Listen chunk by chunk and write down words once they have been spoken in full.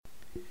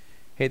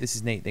Hey, this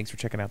is Nate. Thanks for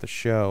checking out the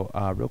show.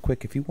 Real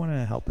quick, if you want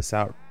to help us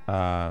out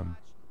and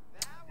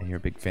you're a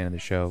big fan of the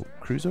show,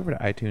 cruise over to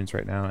iTunes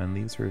right now and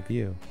leave us a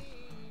review.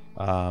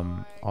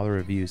 All the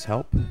reviews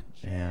help,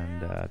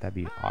 and that'd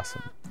be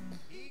awesome.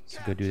 So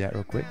go do that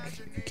real quick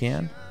if you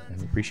can, and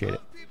we appreciate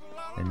it.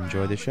 And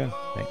enjoy the show.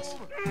 Thanks.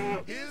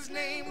 His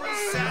name was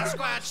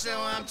Sasquatch, so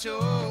I'm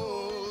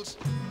told.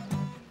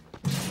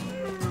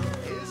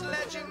 His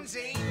legend's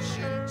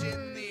ancient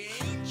in the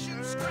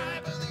ancient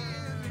scribe of the Indian.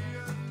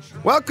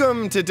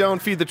 Welcome to Don't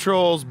Feed the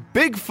Trolls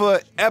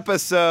Bigfoot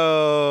episode.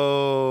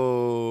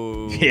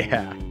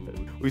 Yeah.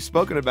 We've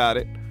spoken about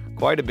it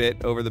quite a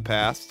bit over the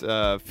past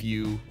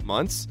few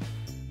months.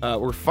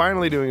 We're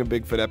finally doing a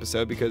Bigfoot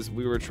episode because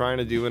we were trying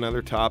to do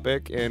another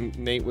topic and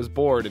Nate was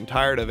bored and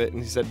tired of it,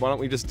 and he said, why don't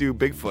we just do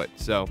Bigfoot?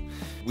 So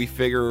we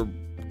figure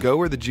go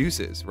where the juice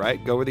is,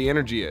 right? Go where the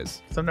energy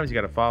is. Sometimes you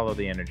got to follow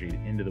the energy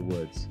into the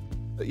woods.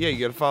 Yeah, you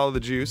got to follow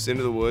the juice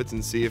into the woods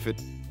and see if it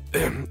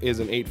is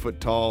an 8-foot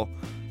tall,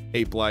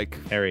 ape-like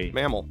Hairy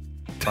mammal.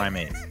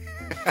 primate.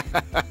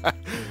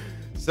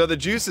 So the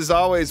juice is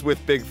always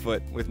with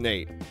Bigfoot, with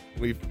Nate.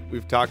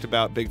 We've talked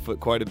about Bigfoot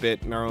quite a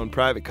bit in our own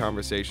private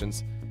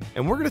conversations.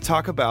 And we're going to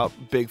talk about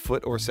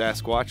Bigfoot or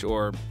Sasquatch,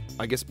 or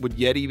I guess would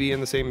Yeti be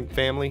in the same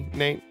family,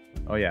 Nate?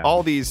 Oh yeah.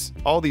 All these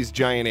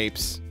giant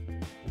apes,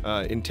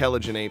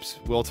 intelligent apes.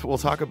 We'll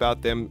talk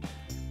about them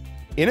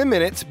in a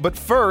minute. But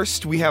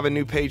first, we have a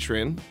new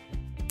patron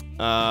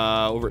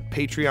over at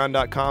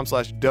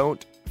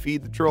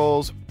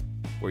patreon.com/don'tfeedthetrolls,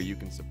 where you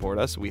can support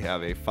us. We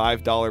have a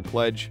 $5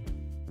 pledge.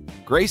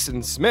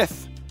 Grayson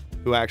Smith,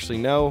 who I actually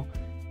know.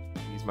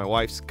 He's my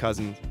wife's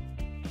cousin's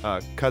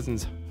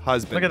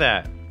husband. Look at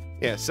that.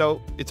 Yeah,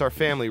 so it's our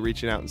family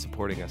reaching out and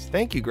supporting us.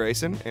 Thank you,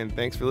 Grayson, and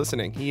thanks for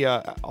listening. He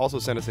also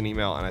sent us an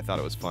email, and I thought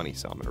it was funny,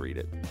 so I'm going to read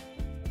it.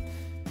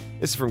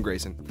 This is from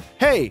Grayson.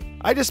 Hey,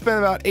 I just spent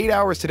about 8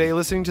 hours today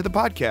listening to the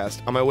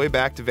podcast on my way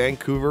back to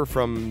Vancouver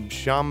from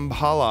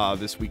Shambhala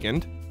this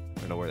weekend. I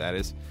don't know where that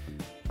is.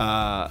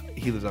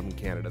 He lives up in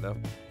Canada, though.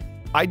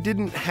 I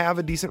didn't have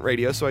a decent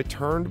radio, so I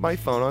turned my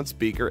phone on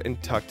speaker and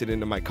tucked it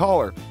into my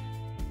collar.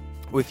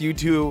 With you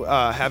two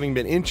having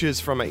been inches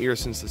from my ear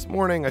since this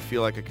morning, I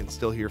feel like I can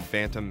still hear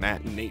phantom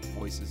Matt and Nate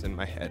voices in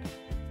my head.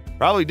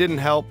 Probably didn't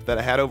help that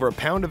I had over a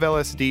pound of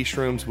LSD,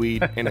 shrooms,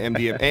 weed, and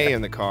MDMA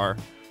in the car.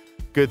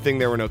 Good thing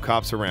there were no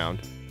cops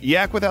around.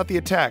 Yak without the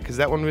attack. Has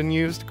that one been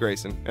used?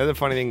 Grayson. And the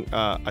funny thing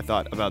I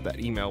thought about that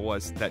email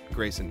was that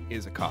Grayson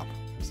is a cop.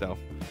 So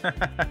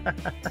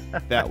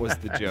that was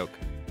the joke.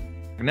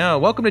 No,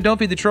 welcome to Don't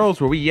Feed the Trolls,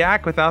 where we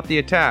yak without the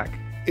attack.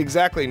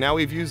 Exactly. Now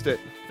we've used it.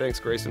 Thanks,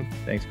 Grayson.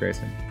 Thanks,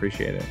 Grayson.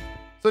 Appreciate it.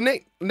 So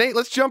Nate,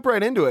 let's jump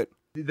right into it.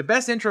 The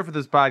best intro for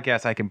this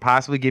podcast I can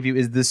possibly give you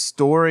is the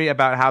story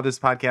about how this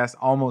podcast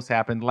almost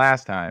happened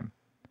last time.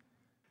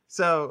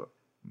 So,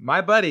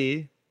 my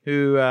buddy,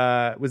 who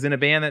was in a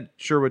band that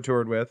Sherwood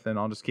toured with, and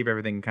I'll just keep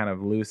everything kind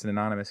of loose and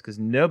anonymous because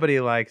nobody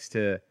likes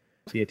to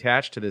be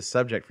attached to this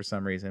subject for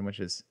some reason, which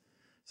is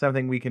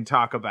something we can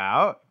talk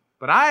about.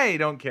 But I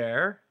don't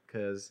care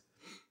because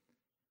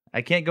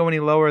I can't go any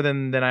lower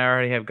than I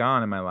already have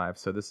gone in my life.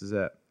 So this is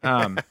it.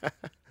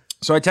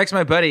 So I text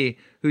my buddy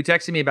who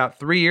texted me about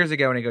 3 years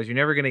ago, and he goes, "You're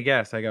never going to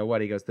guess." I go,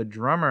 "What?" He goes, "The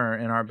drummer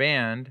in our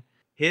band,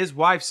 his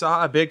wife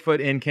saw a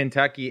Bigfoot in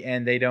Kentucky,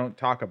 and they don't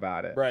talk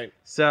about it." Right.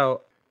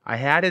 So I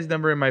had his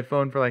number in my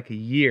phone for like a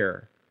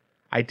year.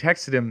 I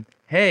texted him,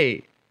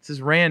 "Hey, this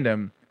is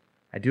random.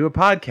 I do a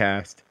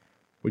podcast.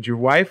 Would your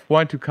wife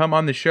want to come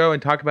on the show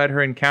and talk about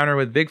her encounter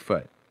with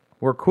Bigfoot?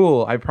 We're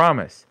cool, I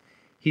promise."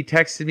 He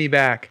texted me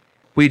back,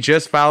 "We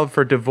just filed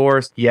for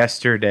divorce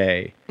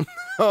yesterday."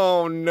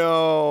 Oh,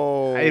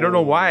 no. I don't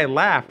know why I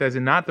laughed. As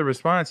in, not the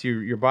response.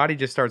 Your body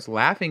just starts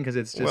laughing because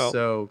it's just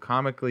so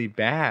comically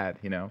bad,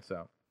 you know?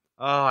 So,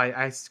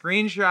 I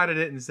screenshotted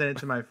it and sent it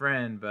to my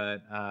friend,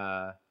 but,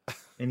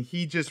 and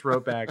he just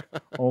wrote back,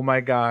 "Oh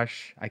my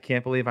gosh, I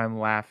can't believe I'm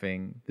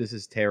laughing. This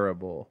is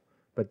terrible,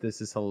 but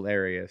this is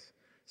hilarious."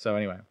 So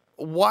anyway.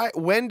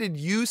 When did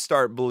you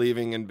start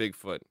believing in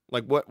Bigfoot?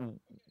 Like,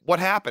 what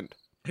happened?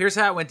 Here's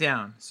how it went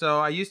down. So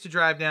I used to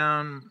drive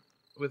down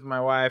with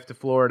my wife to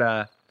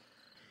Florida,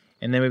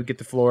 and then we would get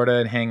to Florida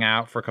and hang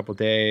out for a couple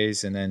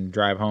days and then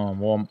drive home.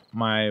 Well,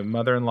 my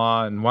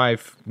mother-in-law and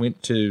wife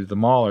went to the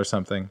mall or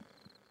something,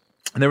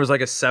 and there was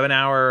like a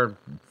 7-hour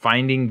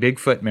Finding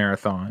Bigfoot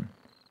marathon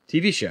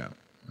TV show.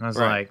 And I was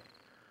like,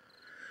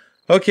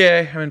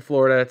 okay, I'm in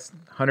Florida. It's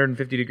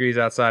 150 degrees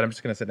outside. I'm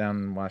just going to sit down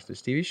and watch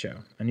this TV show.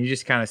 And you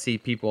just kind of see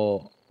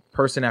people,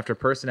 person after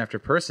person after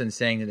person,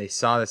 saying that they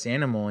saw this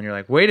animal, and you're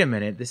like, wait a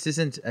minute, this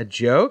isn't a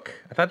joke?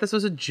 I thought this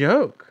was a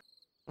joke.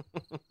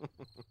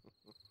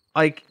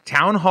 Like,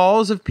 town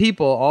halls of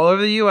people all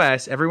over the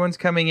U.S., everyone's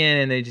coming in,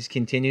 and they just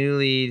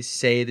continually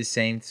say the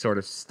same sort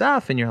of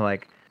stuff, and you're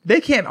like,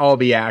 they can't all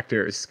be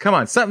actors. Come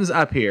on, something's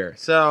up here.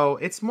 So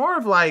it's more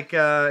of like,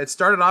 it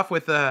started off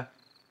with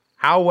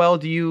how well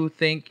do you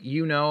think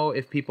you know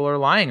if people are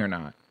lying or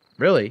not?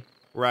 Really?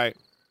 Right.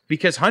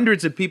 because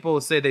hundreds of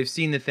people say they've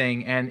seen the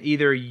thing, and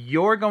either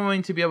you're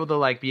going to be able to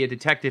like be a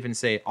detective and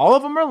say all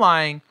of them are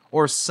lying,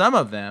 or some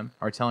of them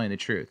are telling the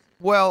truth.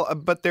 Well,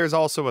 but there's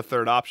also a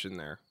third option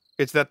there.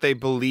 It's that they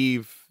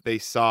believe they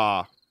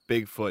saw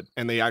Bigfoot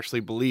and they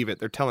actually believe it.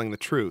 They're telling the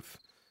truth,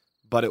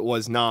 but it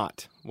was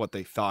not what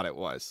they thought it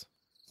was.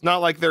 It's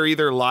not like they're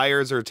either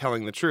liars or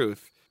telling the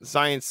truth.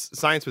 Science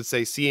would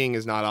say seeing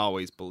is not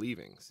always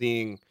believing.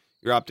 Seeing,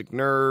 your optic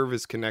nerve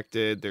is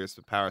connected. There's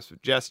the power of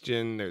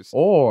suggestion.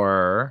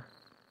 Or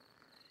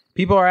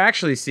people are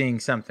actually seeing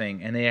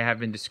something, and they have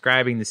been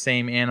describing the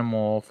same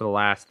animal for the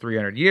last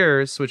 300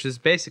 years, which is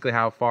basically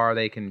how far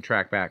they can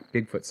track back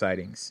Bigfoot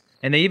sightings.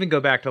 And they even go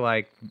back to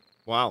like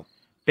wow.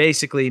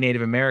 basically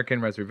Native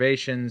American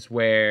reservations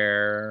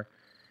where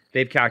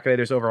they've calculated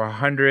there's over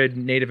 100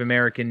 Native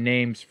American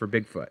names for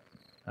Bigfoot.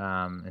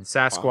 And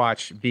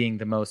Sasquatch being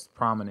the most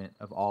prominent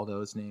of all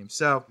those names.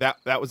 So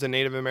That was a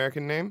Native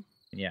American name?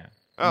 yeah.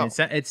 Oh. I mean,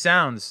 it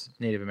sounds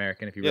Native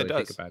American if you really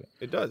think about it.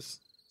 It does.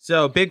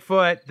 So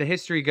Bigfoot, the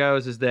history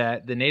goes is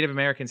that the Native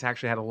Americans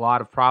actually had a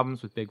lot of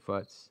problems with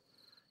Bigfoots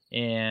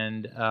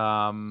and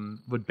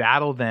would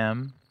battle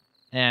them,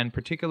 and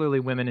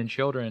particularly women and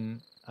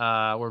children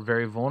were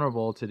very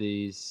vulnerable to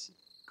these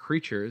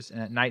creatures.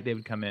 And at night they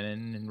would come in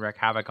and wreak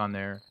havoc on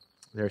their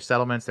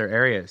settlements, their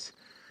areas.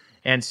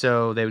 And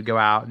so they would go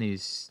out in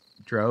these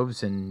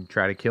droves and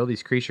try to kill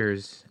these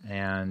creatures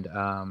and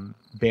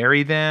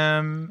bury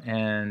them.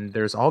 And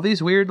there's all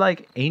these weird,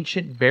 like,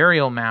 ancient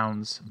burial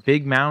mounds,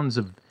 big mounds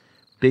of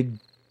big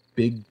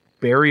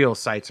burial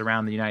sites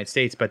around the United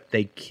States, but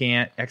they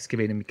can't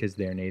excavate them because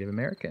they're Native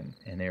American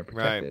and they're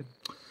protected.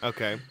 Right.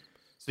 Okay.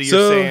 So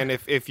you're saying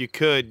if you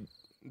could,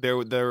 there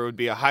would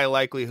be a high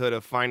likelihood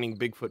of finding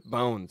Bigfoot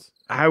bones.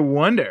 I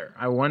wonder.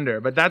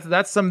 But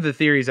that's some of the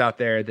theories out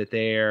there that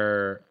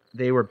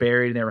they were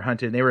buried and they were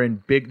hunted. And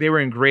they were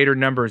in greater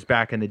numbers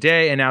back in the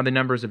day, and now the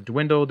numbers have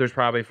dwindled. There's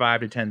probably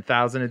 5,000 to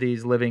 10,000 of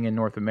these living in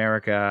North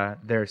America.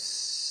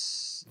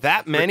 There's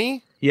that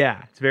many?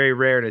 Yeah, it's very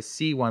rare to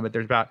see one, but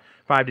there's about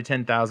 5,000 to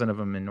 10,000 of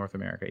them in North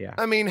America. Yeah.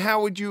 I mean,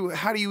 how do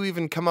you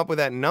even come up with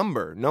that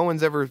number? No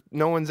one's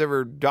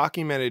ever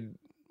documented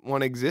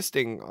one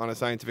existing on a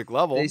scientific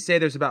level. They say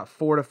there's about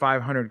 400 to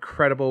 500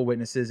 credible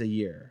witnesses a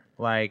year,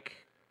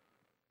 like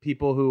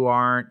people who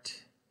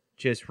aren't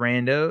just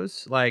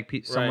randos, like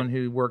someone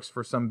who works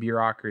for some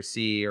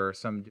bureaucracy or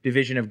some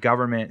division of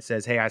government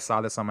says, "Hey, I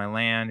saw this on my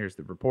land. Here's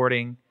the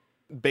reporting."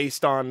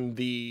 Based on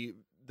the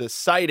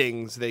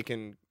sightings, they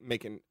can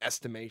make an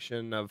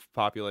estimation of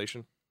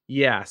population.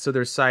 Yeah, so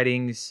there's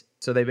sightings.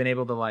 So they've been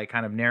able to like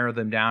kind of narrow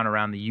them down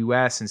around the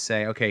U.S. and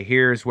say, okay,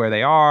 here's where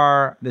they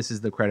are. This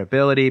is the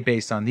credibility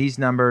based on these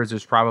numbers.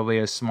 There's probably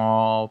a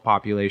small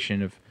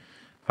population of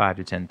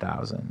 5,000 to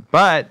 10,000,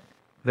 but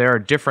there are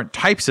different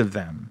types of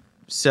them.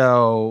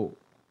 So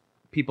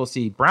people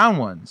see brown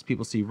ones,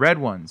 people see red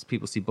ones,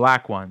 people see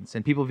black ones,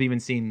 and people have even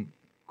seen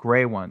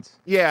gray ones.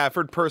 Yeah, I've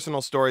heard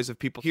personal stories of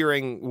people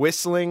hearing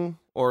whistling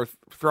or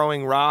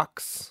throwing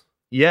rocks.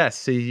 Yes,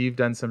 so you've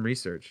done some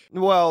research.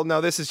 Well,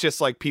 no, this is just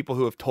like people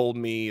who have told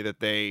me that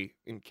they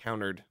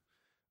encountered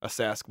a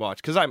Sasquatch.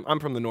 Because I'm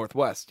from the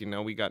Northwest, you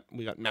know, we got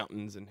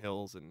mountains and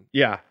hills and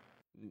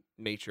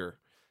nature,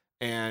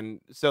 and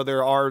so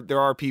there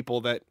are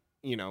people that,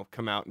 you know,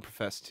 come out and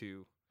profess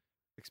to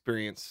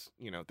experience,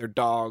 you know, their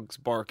dogs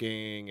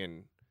barking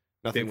and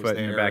nothing Bigfoot was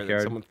there. in their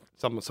backyard.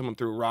 Someone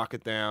threw a rock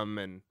at them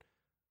and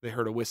they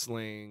heard a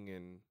whistling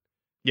and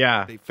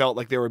Yeah. they felt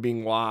like they were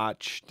being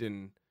watched,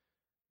 and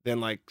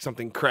then like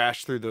something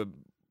crashed through the,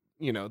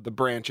 you know, the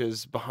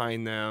branches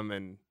behind them,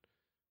 and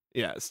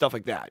yeah, stuff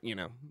like that, you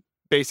know,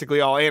 basically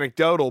all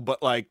anecdotal,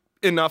 but like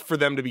enough for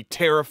them to be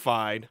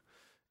terrified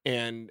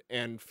and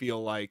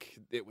feel like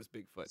it was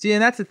Bigfoot. See,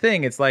 and that's the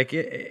thing. It's like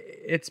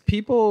it's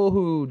people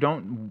who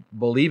don't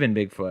believe in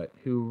Bigfoot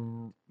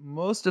who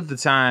most of the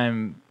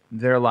time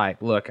they're like,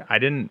 look, I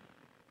don't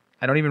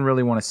even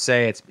really want to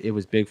say it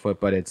was Bigfoot,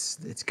 but it's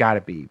got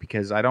to be,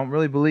 because I don't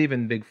really believe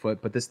in Bigfoot,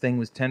 but this thing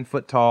was 10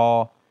 foot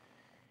tall.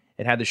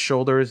 It had the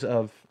shoulders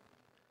of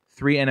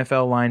 3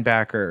 NFL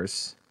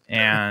linebackers,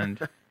 and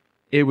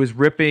it was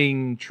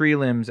ripping tree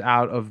limbs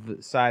out of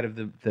the side of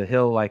the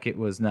hill like it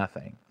was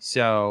nothing.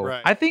 So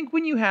Right. I think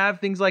when you have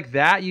things like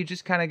that, you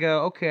just kind of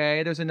go,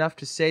 okay, there's enough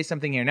to say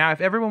something here. Now,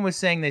 if everyone was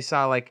saying they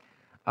saw like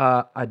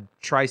a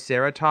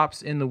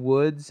triceratops in the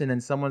woods, and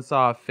then someone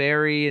saw a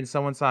fairy and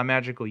someone saw a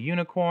magical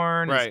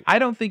unicorn, Right. I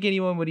don't think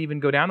anyone would even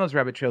go down those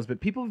rabbit trails,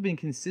 but people have been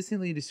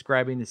consistently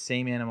describing the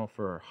same animal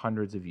for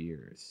hundreds of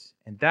years.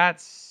 And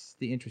that's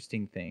the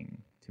interesting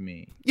thing to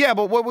me. Yeah,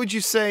 but what would you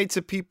say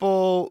to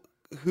people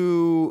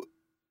who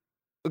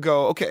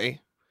go, okay,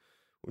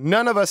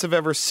 none of us have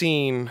ever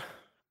seen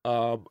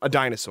a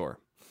dinosaur.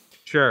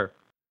 Sure.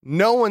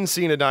 No one's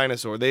seen a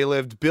dinosaur. They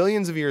lived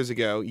billions of years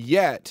ago,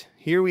 yet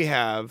here we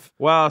have,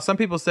 Well, some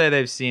people say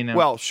they've seen them.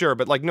 well, sure,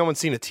 but like no one's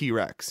seen a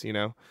T-Rex, you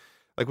know?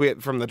 Like we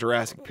had from the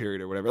Jurassic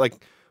period or whatever.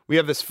 Like we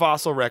have this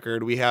fossil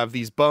record, we have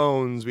these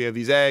bones, we have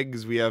these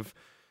eggs, we have,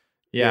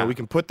 you know, we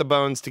can put the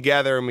bones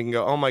together and we can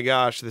go, oh my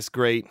gosh, this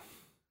great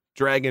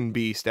dragon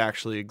beast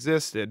actually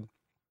existed.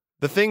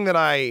 The thing that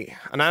I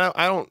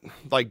don't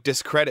like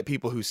discredit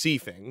people who see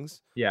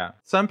things. Yeah.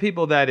 Some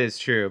people that is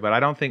true, but I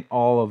don't think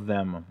all of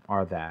them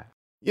are that.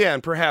 Yeah,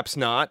 and perhaps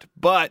not.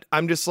 But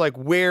I'm just like,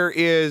 where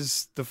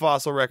is the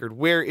fossil record?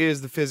 Where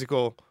is the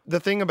physical? The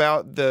thing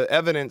about the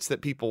evidence that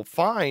people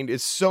find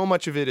is so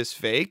much of it is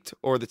faked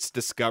or that's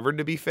discovered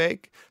to be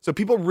fake. So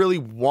people really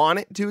want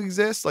it to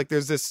exist. Like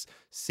there's this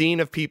scene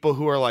of people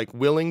who are like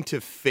willing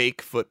to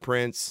fake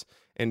footprints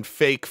and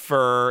fake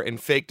fur and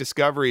fake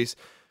discoveries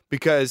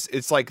because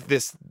it's like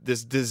this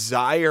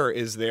desire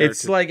is there.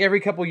 It's like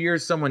every couple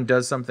years someone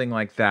does something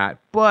like that.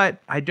 But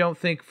I don't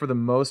think for the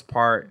most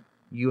part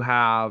you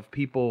have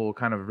people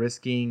kind of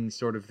risking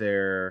sort of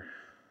their,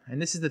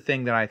 and this is the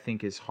thing that I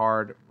think is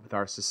hard with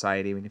our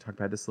society. We can talk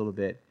about this a little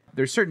bit.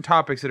 There's certain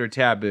topics that are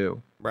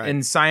taboo, Right.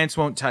 and science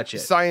won't touch it.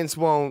 Science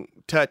won't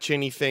touch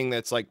anything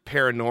that's like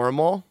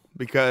paranormal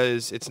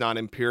because it's not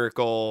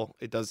empirical.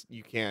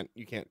 You can't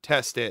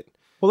test it.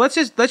 Well, let's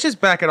just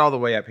back it all the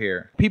way up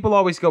here. People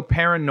always go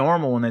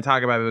paranormal when they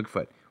talk about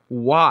Bigfoot.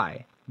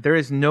 Why? There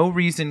is no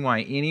reason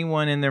why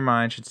anyone in their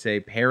mind should say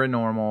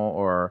paranormal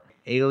or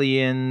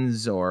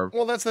aliens or...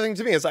 Well, that's the thing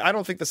to me is I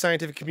don't think the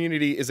scientific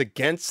community is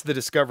against the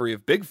discovery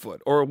of Bigfoot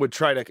or would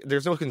try to.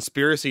 There's no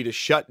conspiracy to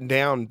shut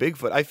down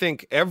Bigfoot. I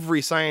think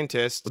every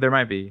scientist, There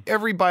might be.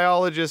 every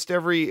biologist,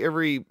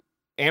 every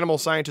animal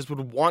scientist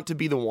would want to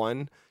be the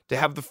one to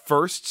have the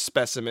first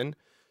specimen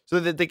so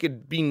that they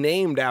could be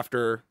named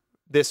after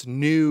this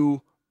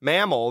new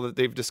mammal that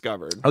they've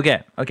discovered.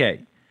 Okay.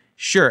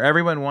 Sure,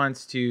 everyone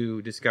wants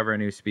to discover a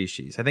new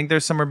species. I think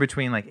there's somewhere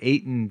between like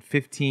 8 and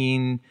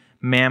 15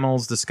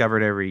 mammals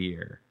discovered every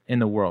year in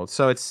the world.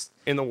 So it's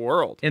In the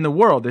world. in the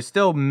world. There's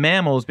still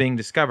mammals being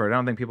discovered. I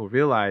don't think people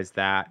realize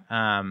that.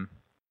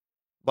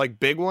 Like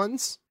big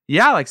ones?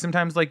 Yeah, like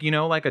sometimes like,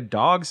 like a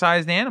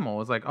dog-sized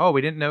animal. It's like, oh,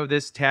 we didn't know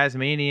this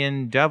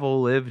Tasmanian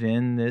devil lived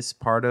in this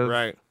part of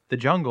Right. the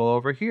jungle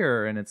over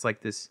here. And it's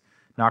like this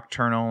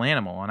nocturnal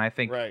animal. And I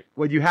think Right.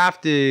 what you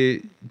have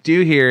to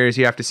do here is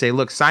you have to say,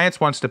 look, science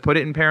wants to put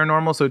it in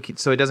paranormal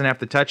so it doesn't have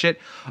to touch it.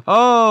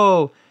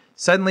 Oh,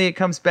 suddenly it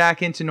comes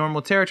back into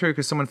normal territory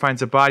because someone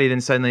finds a body.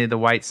 Then suddenly the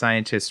white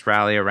scientists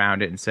rally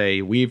around it and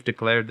say, we've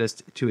declared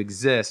this to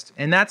exist.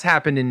 And that's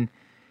happened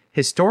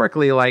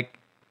historically, like,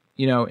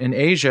 in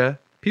Asia,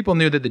 people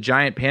knew that the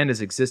giant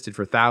pandas existed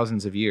for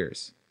thousands of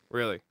years.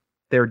 Really?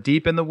 They're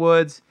deep in the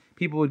woods.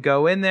 People would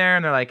go in there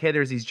and they're like, hey,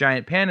 there's these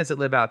giant pandas that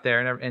live out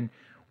there. And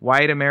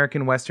white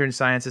American Western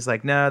science is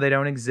like, no, they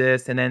don't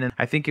exist. And then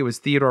I think it was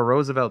Theodore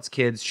Roosevelt's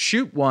kids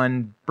shoot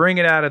one, bring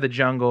it out of the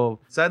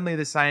jungle. Suddenly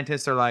the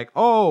scientists are like,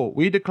 oh,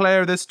 we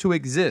declare this to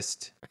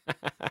exist.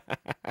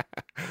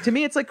 To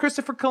me, it's like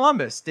Christopher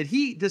Columbus. Did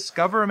he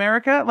discover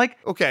America? Like,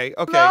 Okay.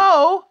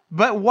 no,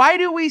 but why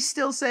do we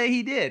still say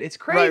he did? It's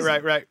crazy.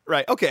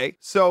 Right. Okay.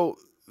 So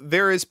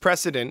there is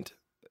precedent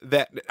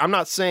that I'm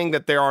not saying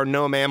that there are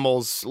no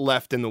mammals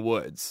left in the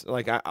woods.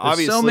 Like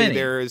obviously many.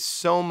 there is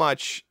so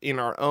much in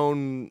our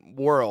own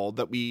world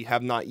that we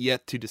have not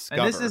yet to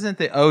discover. And this isn't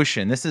the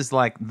ocean. This is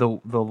like the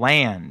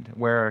land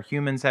where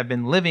humans have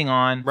been living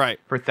on Right.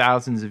 for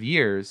thousands of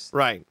years.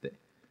 Right.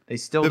 They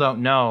still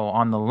don't know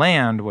on the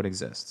land what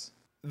exists.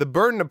 The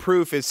burden of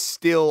proof is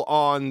still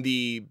on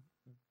the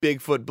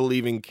Bigfoot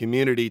believing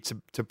community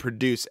to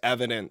produce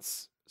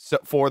evidence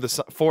for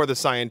the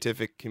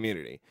scientific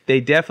community. They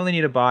definitely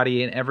need a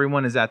body, and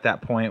everyone is at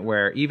that point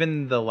where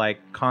even the like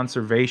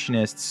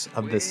conservationists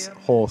of this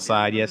whole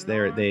side, yes,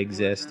 they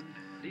exist.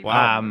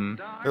 Wow.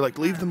 They're like,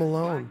 leave them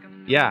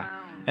alone. Yeah.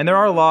 And there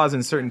are laws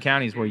in certain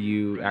counties where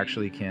you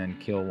actually can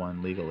kill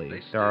one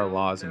legally. There are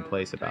laws in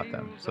place about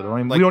them. So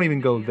we don't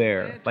even go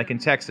there. Like in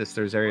Texas,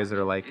 there's areas that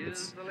are like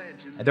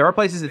there are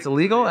places it's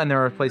illegal and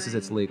there are places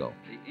it's legal.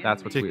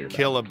 That's what's To weird.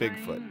 kill a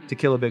Bigfoot. To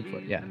kill a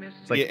Bigfoot, yeah.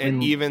 It's like Yeah,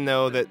 and even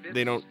though that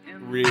they don't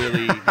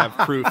really have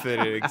proof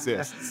that it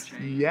exists.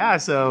 yeah,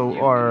 so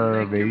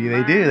or maybe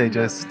they do, they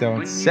just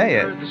don't say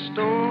it. The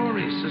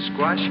story,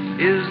 Sasquatch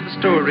is the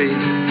story,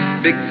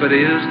 Bigfoot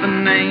is the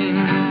name.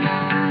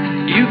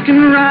 You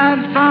can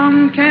ride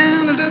from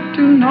Canada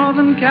to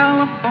Northern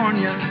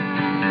California,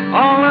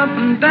 all up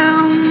and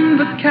down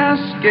the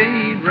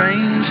Cascade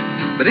Range.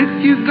 But if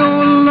you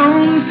go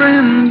alone,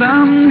 friend,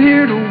 I'm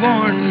here to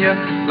warn you.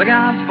 Look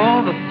out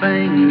for the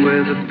thing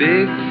with a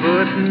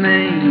Bigfoot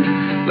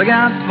name. Look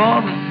out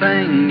for the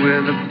thing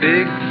with a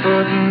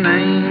Bigfoot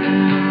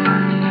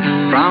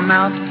name. From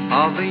out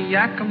of the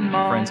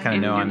Yakima. Friends kind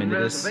of know I'm into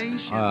Indian this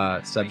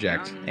reservation.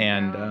 subject,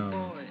 and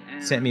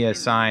sent me a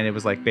sign. It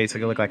was like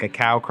basically looked like a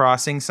cow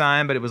crossing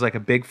sign, but it was like a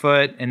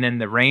Bigfoot. And then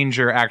the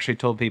ranger actually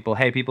told people,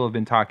 hey, people have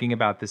been talking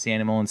about this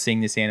animal and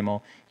seeing this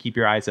animal. Keep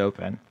your eyes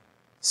open.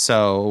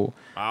 So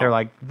they're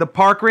like, the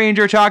park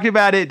ranger talked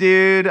about it,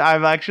 dude.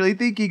 I'm actually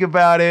thinking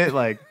about it.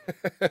 Like,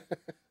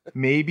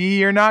 maybe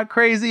you're not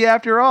crazy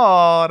after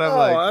all. And I'm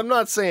like, I'm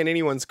not saying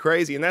anyone's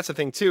crazy. And that's the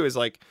thing, too, is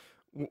like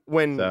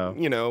when,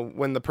 So-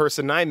 when the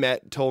person I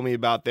met told me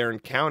about their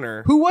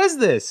encounter. who was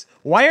this?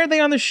 Why are they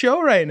on the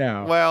show right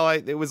now? Well,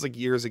 it was like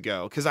years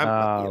ago because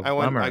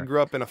bummer. I grew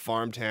up in a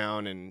farm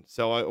town, and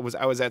so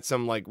I was at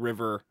some like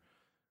river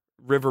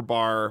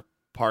bar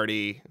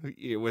party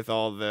with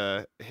all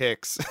the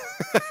hicks.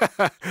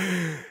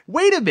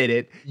 Wait a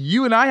minute.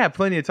 You and I have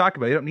plenty to talk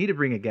about. You don't need to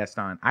bring a guest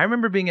on. I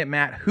remember being at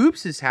Matt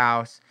Hoops'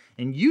 house,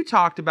 and you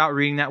talked about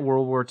reading that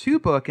World War II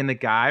book, and the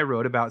guy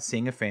wrote about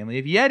seeing a family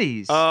of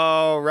Yetis.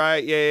 Oh,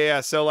 right.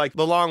 Yeah. So like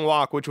The Long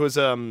Walk, which was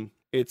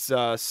it's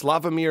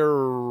Slavomir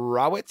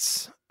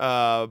Rawitz,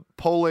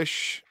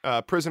 Polish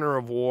prisoner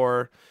of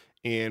war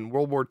in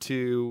World War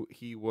II.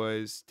 He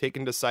was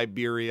taken to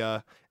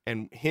Siberia,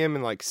 and him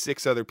and like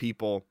 6 other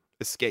people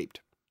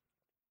escaped.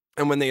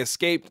 And when they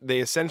escaped, they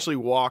essentially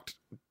walked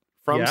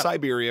from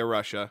Siberia,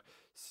 Russia,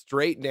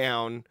 straight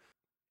down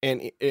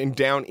and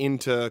down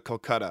into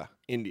Calcutta,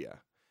 India.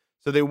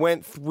 So they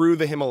went through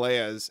the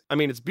Himalayas. I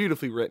mean, it's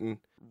beautifully written,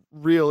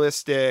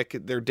 realistic,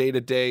 their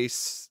day-to-day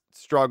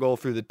struggle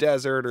through the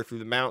desert or through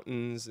the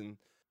mountains.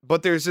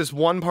 But there's this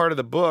one part of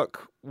the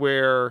book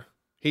where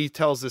he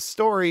tells this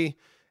story,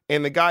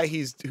 and the guy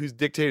who's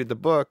dictated the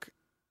book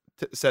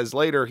says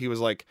later, he was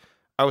like,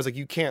 I was like,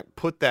 you can't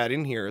put that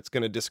in here. It's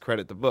going to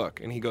discredit the book.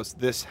 And he goes,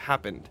 this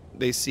happened.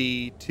 They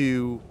see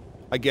 2,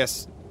 I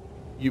guess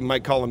you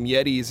might call them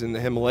Yetis in the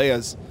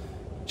Himalayas,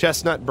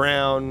 chestnut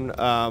brown.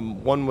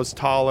 One was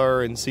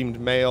taller and seemed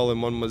male,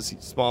 and one was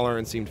smaller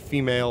and seemed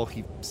female,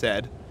 he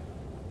said.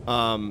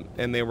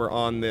 And they were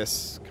on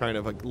this kind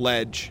of a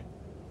ledge,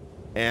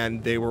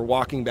 and they were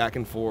walking back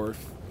and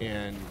forth,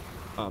 and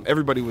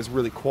everybody was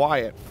really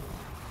quiet.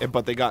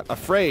 But they got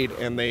afraid,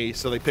 and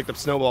so they picked up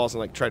snowballs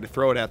and like tried to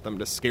throw it at them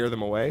to scare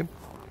them away.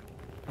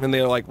 And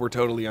they were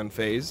totally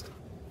unfazed.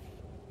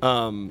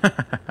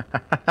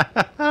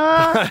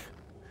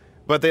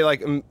 But they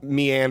like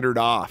meandered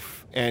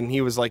off, and he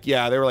was like,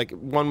 yeah, they were like,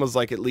 one was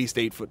like at least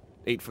 8 foot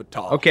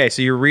tall. Okay,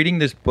 so you're reading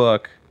this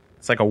book.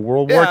 It's like a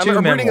World War II I'm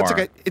memoir.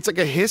 reading, it's like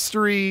a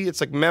history. It's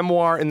like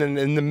memoir, and then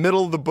in the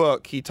middle of the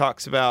book, he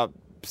talks about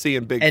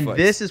seeing Bigfoot. And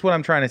this is what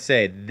I'm trying to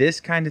say.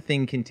 This kind of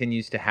thing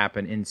continues to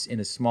happen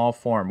in a small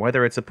form,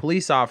 whether it's a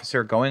police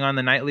officer going on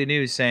the nightly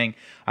news saying,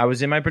 I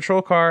was in my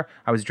patrol car,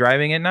 I was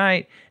driving at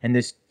night, and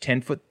this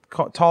 10-foot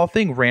tall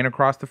thing ran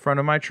across the front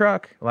of my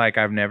truck. Like,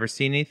 I've never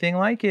seen anything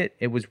like it.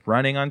 It was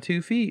running on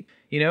 2 feet.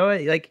 You know,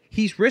 like,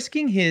 he's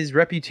risking his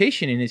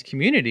reputation in his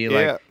community.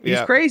 Like, he's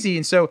crazy.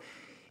 And so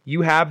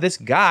you have this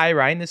guy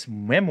writing this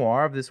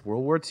memoir of this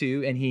World War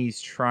II, and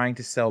he's trying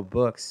to sell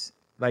books.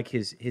 Like,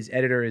 his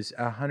editor is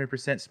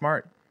 100%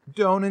 smart.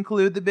 Don't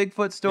include the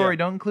Bigfoot story.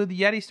 Don't include the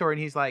Yeti story.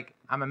 And he's like,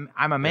 I'm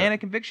a man of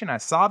conviction. I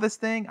saw this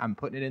thing. I'm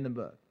putting it in the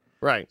book.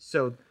 Right.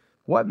 So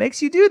what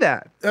makes you do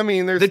that? I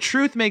mean, The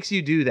truth makes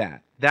you do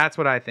that. That's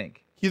what I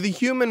think. the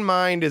human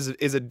mind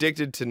is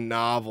addicted to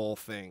novel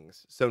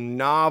things. So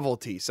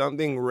novelty,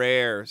 something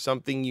rare,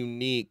 something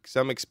unique,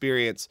 some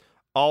experience.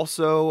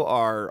 Also,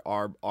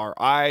 our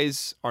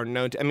eyes are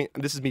known to, I mean,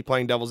 this is me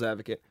playing devil's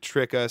advocate,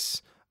 trick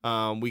us.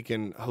 We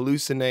can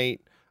hallucinate.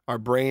 Our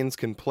brains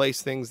can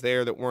place things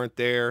there that weren't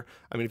there.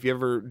 I mean, if you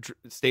ever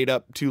stayed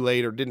up too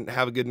late or didn't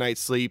have a good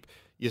night's sleep,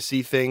 you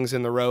see things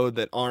in the road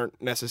that aren't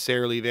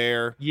necessarily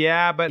there.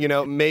 Yeah, but... You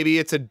know, maybe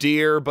it's a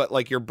deer, but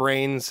like your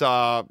brain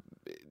saw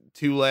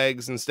 2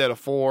 legs instead of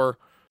 4.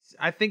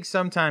 I think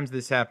sometimes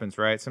this happens,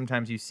 right?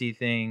 Sometimes you see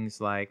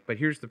things like... But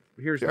here's the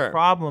Sure.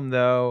 problem,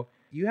 though.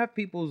 You have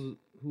people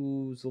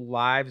whose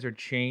lives are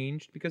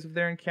changed because of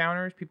their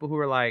encounters. People who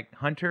are like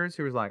hunters,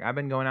 who are like, I've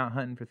been going out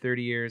hunting for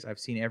 30 years. I've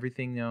seen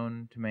everything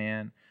known to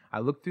man.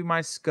 I looked through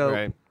my scope.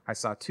 Right. I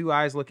saw 2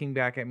 eyes looking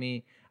back at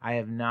me. I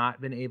have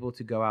not been able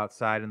to go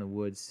outside in the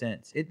woods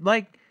since. It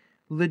like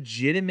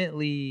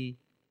legitimately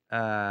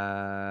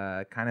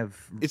kind of...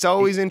 It's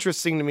always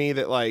interesting to me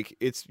that like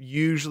it's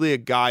usually a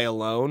guy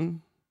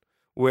alone,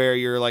 where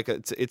you're like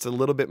it's a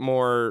little bit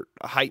more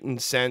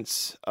heightened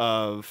sense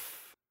of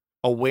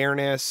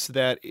awareness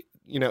that,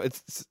 you know,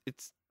 it's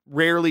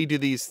rarely do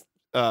these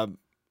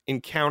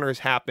encounters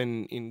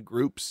happen in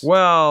groups.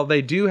 Well,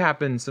 they do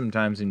happen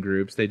sometimes in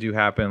groups. They do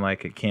happen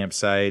like at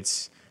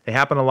campsites. They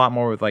happen a lot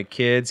more with like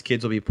kids.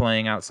 Kids will be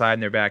playing outside in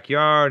their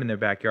backyard, and their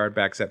backyard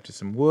backs up to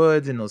some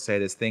woods, and they'll say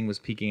this thing was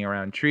peeking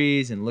around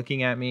trees and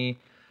looking at me.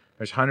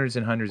 There's hundreds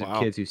and hundreds of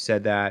kids who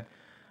said that.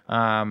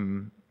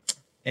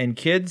 And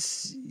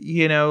kids,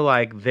 you know,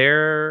 like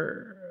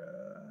they're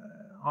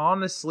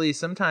honestly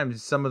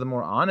sometimes some of the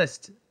more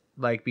honest,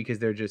 like because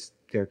they're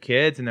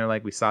kids and they're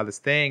like, we saw this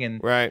thing,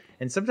 and Right.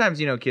 And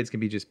sometimes, you know, kids can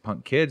be just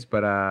punk kids,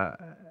 but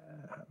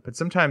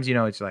sometimes, you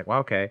know, it's like, well,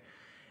 okay.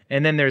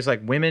 And then there's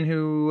like women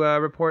who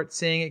report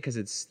seeing it because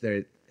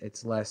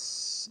it's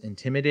less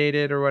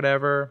intimidated or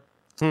whatever.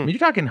 I mean, you're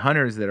talking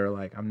hunters that are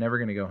like, I'm never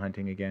going to go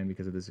hunting again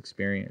because of this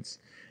experience.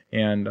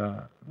 And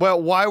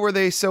Well, why were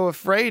they so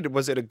afraid?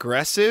 Was it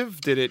aggressive?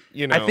 Did it,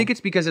 you know? I think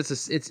it's because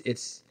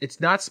it's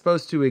not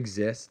supposed to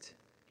exist.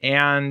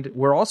 And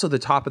we're also the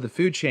top of the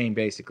food chain,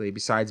 basically,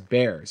 besides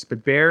bears.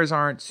 But bears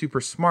aren't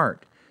super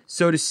smart.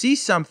 So to see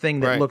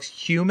something that Right. looks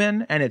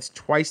human and it's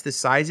twice the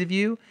size of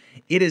you,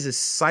 it is a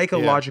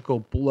psychological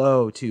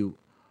blow to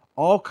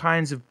all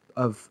kinds of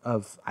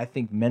I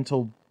think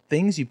mental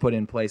things you put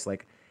in place.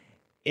 Like,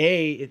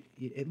 it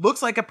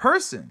looks like a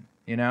person,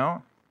 you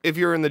know? if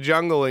you're in the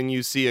jungle and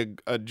you see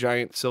a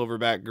giant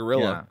silverback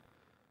gorilla,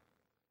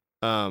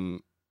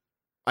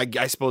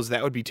 I suppose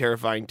that would be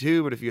terrifying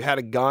too. But if you had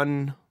a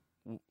gun,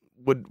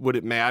 would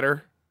it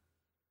matter?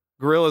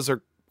 Gorillas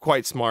are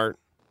quite smart.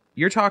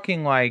 You're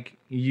talking like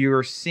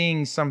you're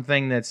seeing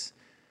something that's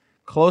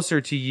closer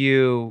to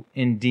you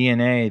in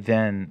DNA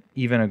than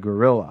even a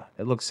gorilla.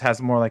 It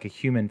has more like a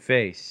human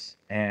face,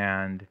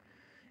 and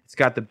it's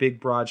got the big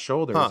broad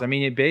shoulders. Huh. I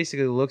mean, it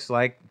basically looks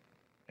like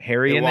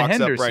Harry It and the walks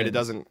Hendersons. upright.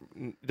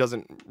 It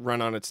doesn't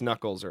run on its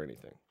knuckles or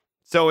anything.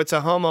 So it's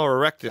a Homo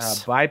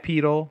erectus.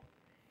 Bipedal.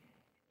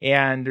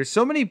 And there's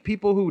so many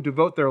people who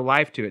devote their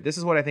life to it. This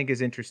is what I think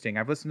is interesting.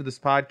 I've listened to this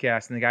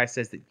podcast, and the guy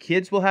says that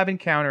kids will have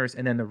encounters,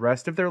 and then the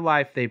rest of their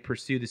life they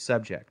pursue the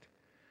subject.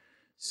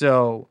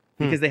 So,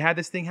 because they had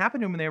this thing happen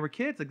to them when they were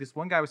kids. Like this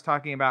one guy was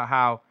talking about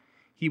how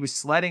he was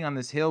sledding on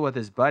this hill with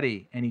his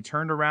buddy, and he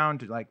turned around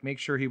to like make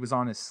sure he was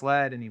on his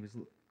sled, and he was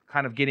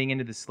kind of getting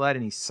into the sled,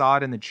 and he saw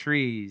it in the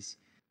trees.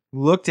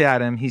 Looked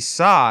at him, he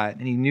saw it,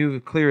 and he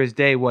knew clear as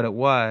day what it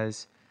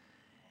was,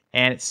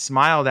 and it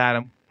smiled at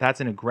him. That's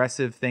an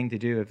aggressive thing to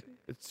do.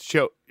 It's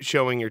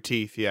showing your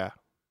teeth, yeah.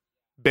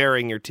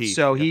 Baring your teeth.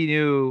 So he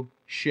knew,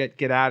 shit,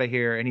 get out of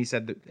here. And he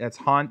said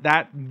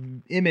that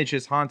image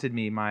has haunted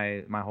me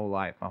my whole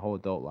life, my whole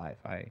adult life.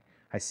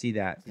 I see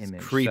that image.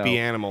 Creepy So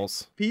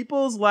animals.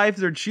 people's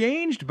lives are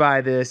changed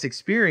by this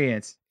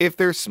experience. If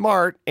they're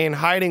smart and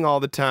hiding all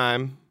the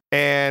time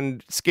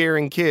and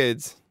scaring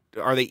kids,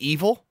 are they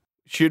evil?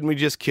 Shouldn't we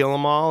just kill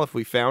them all if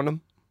we found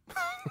them?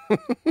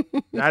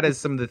 That is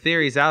some of the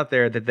theories out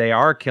there that they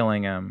are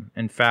killing him.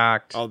 In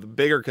fact, Oh, the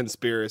bigger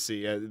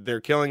conspiracy.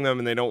 They're killing them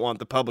and they don't want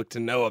the public to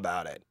know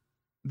about it.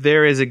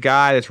 there is a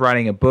guy that's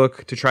writing a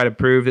book to try to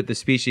prove that the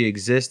species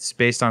exists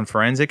based on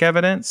forensic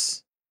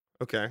evidence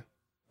Okay.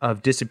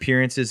 of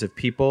disappearances of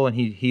people, and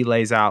he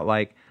lays out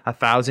like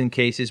 1,000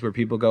 cases where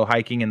people go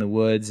hiking in the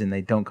woods and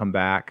they don't come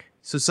back.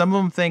 So some of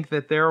them think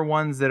that there are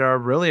ones that are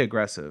really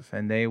aggressive,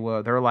 and they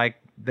look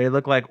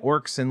like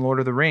orcs in Lord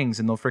of the Rings,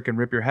 and they'll freaking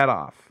rip your head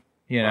off,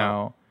 you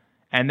know.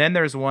 And then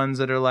there's ones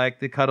that are like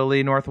the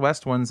cuddly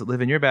Northwest ones that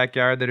live in your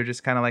backyard that are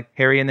just kind of like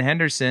Harry and the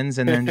Hendersons,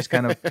 and then just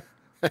kind of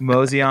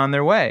mosey on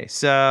their way.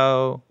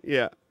 So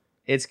Yeah.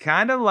 it's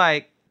kind of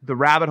like the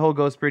rabbit hole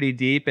goes pretty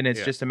deep, and it's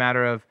Yeah. just a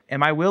matter of,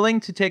 am I willing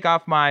to take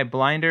off my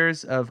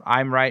blinders of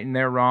I'm right and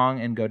they're wrong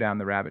and go down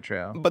the rabbit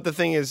trail? But the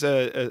thing is,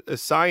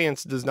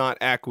 science does not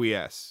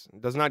acquiesce,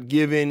 does not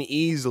give in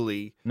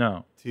easily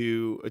No.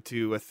 to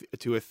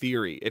a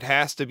theory. It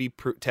has to be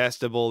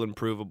testable and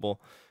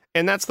provable.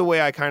 And that's the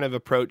way I kind of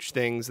approach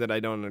things that I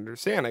don't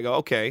understand. I go,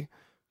 okay,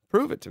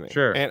 prove it to me.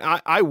 Sure. And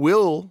I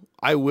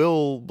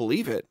will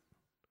believe it,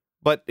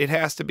 but it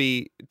has to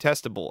be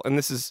testable. And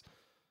this is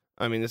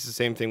the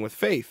same thing with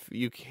faith.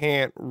 You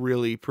can't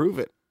really prove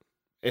it.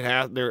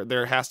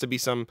 There has to be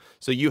some.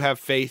 So you have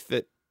faith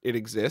that it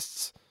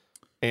exists,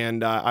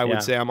 and I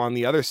would say I'm on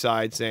the other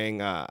side,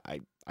 saying I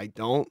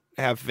don't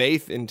have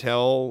faith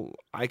until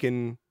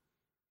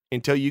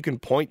you can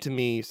point to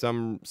me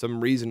some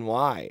reason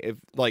why.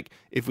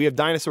 If we have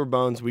dinosaur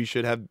bones, we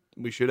should have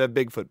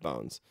Bigfoot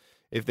bones.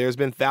 If there's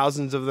been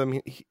thousands of them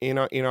in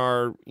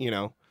our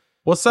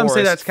Well, some say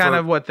forest that's kind for-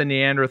 of what the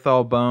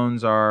Neanderthal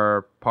bones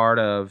are part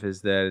of,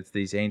 is that it's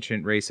these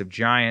ancient race of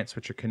giants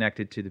which are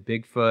connected to the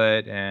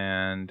Bigfoot,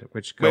 and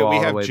which go wait, all we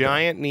the have way back.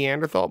 giant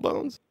Neanderthal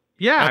bones?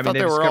 Yeah, I thought they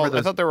they were discovered all. those.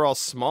 I thought they were all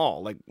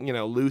small, like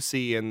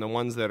Lucy and the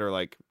ones that are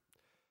like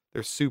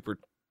they're super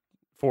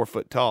 4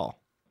 foot tall.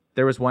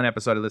 There was one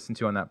episode I listened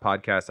to on that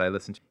podcast I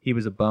listened to. He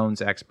was a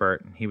bones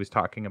expert, and he was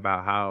talking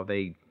about how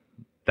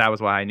that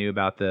was why I knew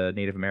about the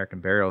Native American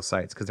burial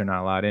sites, because they're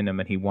not allowed in them,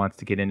 and he wants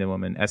to get into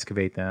them and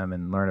excavate them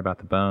and learn about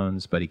the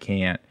bones, but he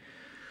can't.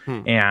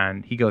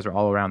 And he goes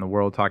all around the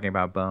world talking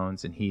about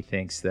bones, and he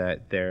thinks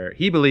that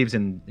he believes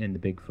in the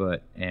Bigfoot,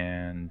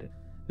 and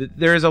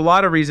there's a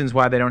lot of reasons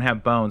why they don't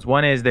have bones.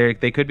 One is they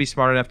could be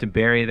smart enough to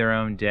bury their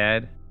own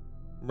dead,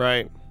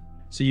 Right.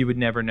 so you would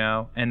never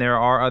know. And there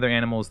are other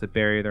animals that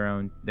bury their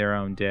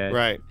own dead.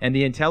 Right. And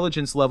the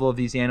intelligence level of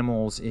these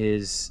animals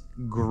is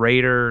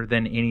greater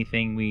than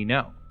anything we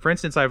know. For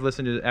instance, I've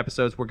listened to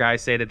episodes where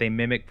guys say that they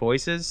mimic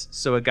voices.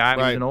 So a guy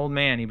was Right. an old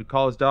man, he would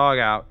call his dog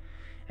out,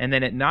 and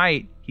then at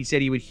night he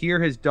said he would hear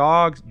his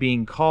dog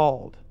being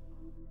called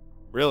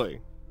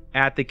Really?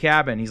 at the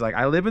cabin. He's like,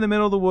 I live in the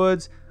middle of the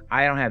woods.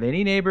 I don't have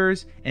any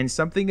neighbors, and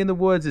something in the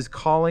woods is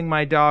calling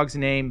my dog's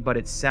name, but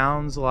it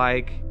sounds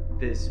like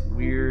this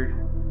weird,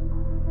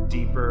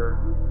 deeper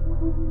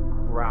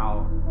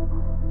growl.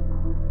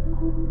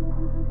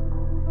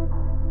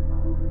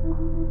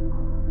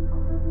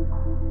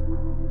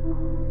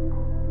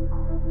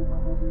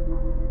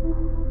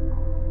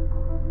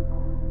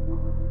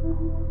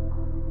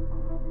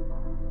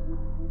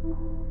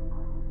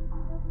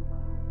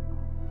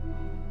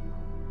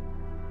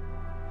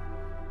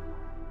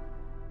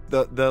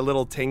 The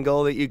little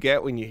tingle that you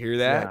get when you hear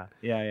that.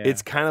 Yeah.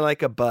 It's kind of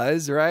like a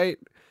buzz, right?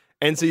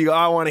 And so you go,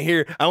 I want to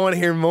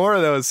hear more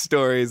of those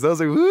stories. Those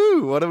are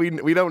woo. What do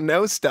we don't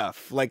know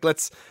stuff. Like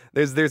there's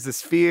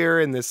this fear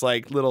and this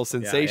like little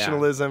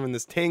sensationalism and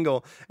this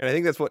tingle. And I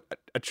think that's what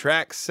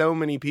attracts so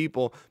many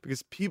people,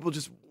 because people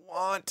just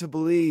want to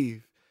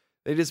believe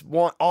They just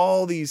want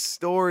all these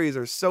stories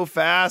are so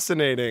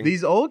fascinating.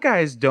 These old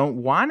guys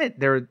don't want it.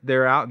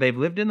 They're out. They've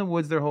lived in the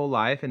woods their whole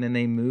life, and then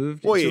they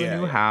moved to a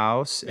new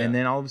house, and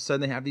then all of a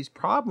sudden they have these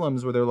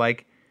problems where they're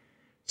like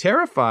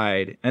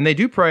terrified, and they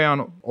do prey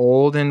on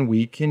old and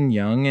weak and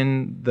young,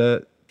 and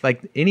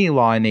like any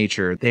law in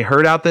nature, they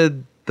herd out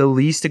the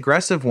least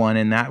aggressive one,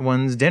 and that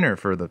one's dinner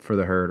for the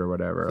herd or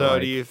whatever. So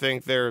like, do you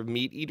think they're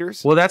meat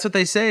eaters? well, that's what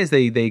they say is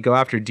they go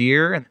after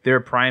deer. They're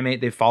a primate.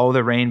 They follow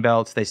the rain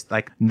belts. They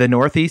like the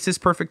Northeast is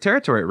perfect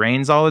territory. It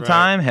rains all the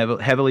time,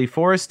 heavily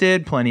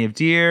forested, plenty of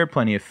deer,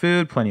 plenty of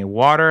food, plenty of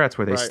water. That's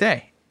where they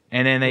stay.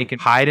 And then they can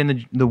hide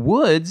in the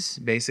woods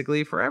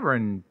basically forever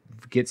and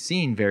get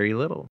seen very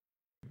little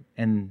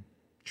and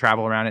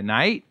travel around at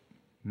night,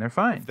 and they're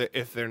fine.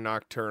 If they're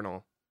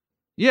nocturnal.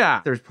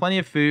 Yeah, there's plenty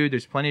of food,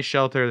 there's plenty of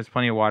shelter, there's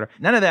plenty of water.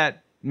 None of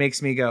that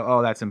makes me go,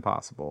 oh, that's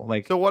impossible.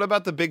 Like, so what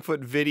about the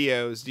Bigfoot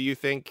videos? Do you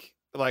think,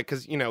 like,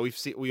 because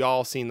we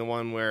all seen the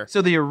one where,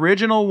 so the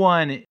original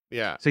one,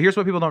 yeah. So here's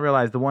what people don't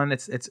realize: the one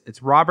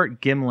it's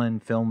Robert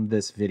Gimlin filmed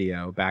this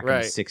video back in the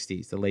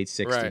 '60s, the late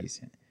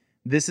 '60s. Right.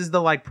 This is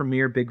the like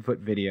premier Bigfoot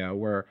video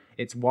where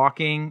it's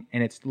walking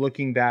and it's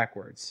looking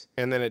backwards,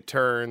 and then it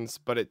turns,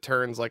 but it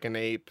turns like an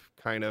ape,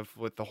 kind of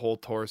with the whole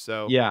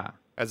torso. Yeah,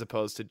 as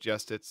opposed to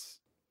just its.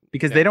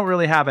 Because they don't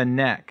really have a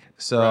neck,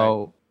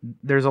 so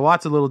there's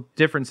lots of little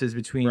differences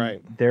between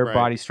their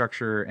body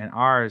structure and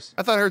ours.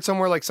 I thought I heard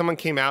somewhere like someone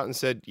came out and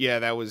said,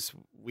 "Yeah,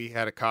 we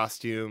had a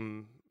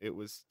costume. It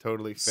was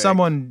totally fake."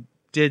 Someone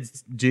did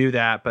do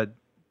that, but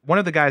one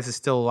of the guys is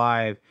still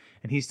alive,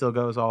 and he still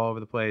goes all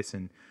over the place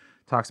and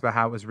talks about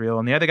how it was real.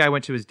 And the other guy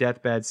went to his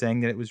deathbed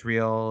saying that it was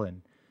real.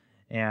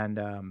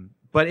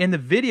 But in the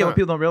video, what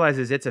people don't realize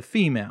is it's a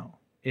female.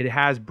 It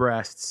has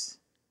breasts.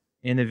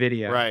 In the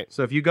video, right?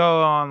 So if you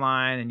go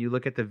online and you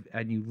look at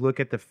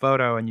the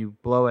photo and you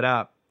blow it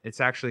up,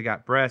 it's actually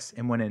got breasts.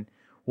 And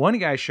one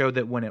guy showed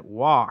that when it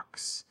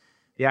walks,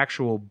 the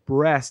actual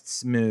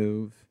breasts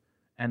move,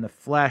 and the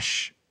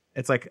flesh,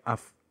 it's like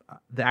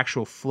the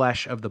actual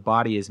flesh of the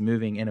body is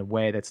moving in a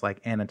way that's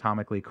like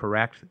anatomically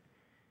correct.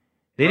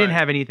 They didn't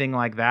have anything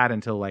like that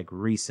until like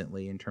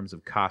recently in terms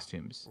of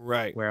costumes,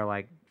 right? Where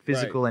like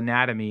physical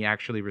anatomy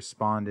actually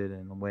responded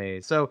in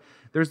ways. So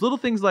there's little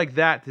things like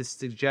that to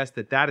suggest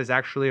that is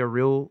actually a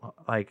real.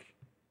 That's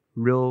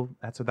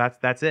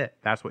it.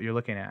 That's what you're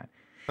looking at.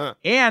 Huh.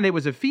 And it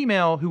was a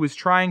female who was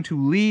trying to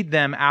lead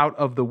them out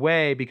of the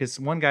way, because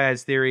one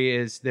guy's theory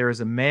is there is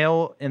a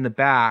male in the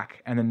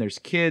back and then there's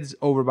kids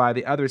over by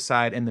the other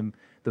side, and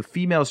the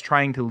female's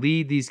trying to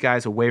lead these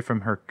guys away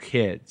from her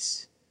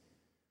kids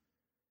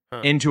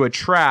into a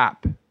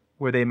trap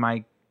where they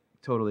might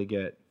totally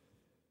get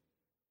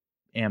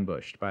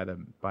ambushed by the.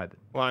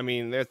 Well, I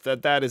mean,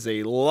 that is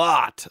a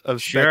lot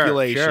of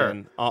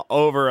speculation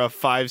over a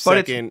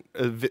 5-second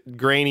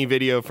grainy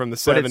video from the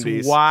 70s. But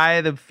it's why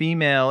the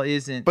female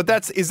isn't.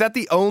 But is that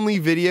the only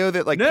video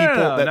that like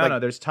no.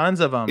 There's tons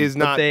of them.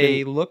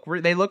 They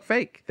look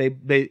fake.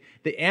 The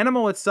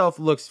animal itself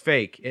looks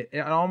fake. It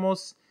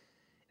almost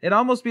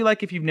be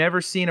like if you've never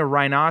seen a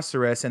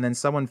rhinoceros and then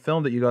someone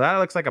filmed it. You go, that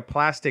looks like a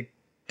plastic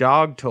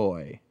dog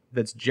toy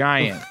that's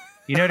giant.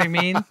 You know what I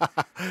mean?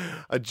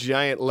 A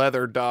giant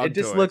leather dog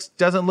toy. It just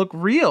doesn't look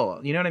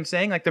real. You know what I'm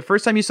saying? Like the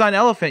first time you saw an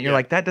elephant, you're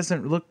like, that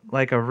doesn't look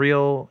like a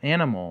real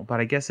animal, but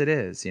I guess it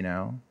is, you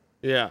know?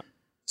 Yeah.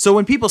 So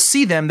when people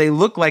see them, they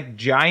look like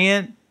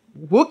giant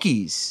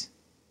Wookiees.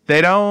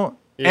 They don't.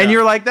 Yeah. And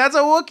you're like, that's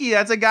a Wookiee.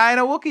 That's a guy in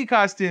a Wookiee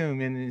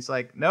costume. And it's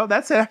like, no,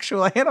 that's an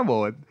actual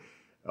animal.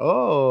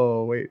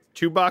 Oh, wait.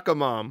 Chewbacca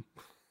mom.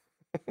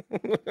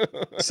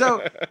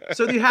 So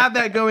you have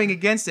that going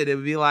against it. It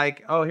would be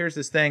like, oh, here's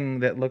this thing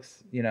that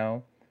looks, you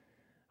know,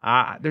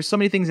 there's so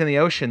many things in the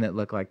ocean that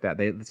look like that.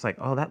 It's like,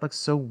 oh, that looks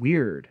so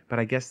weird. But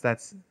I guess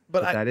that's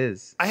what that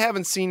is. I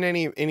haven't seen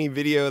any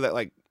video that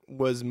like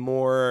was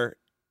more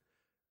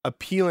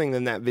appealing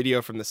than that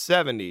video from the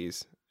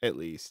 70s, at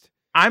least.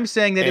 I'm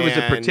saying that it was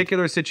a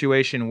particular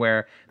situation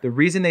where the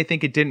reason they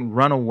think it didn't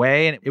run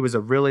away and it was a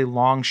really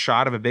long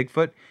shot of a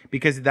Bigfoot,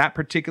 because that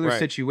particular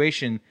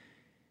situation,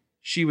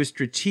 she was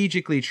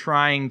strategically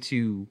trying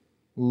to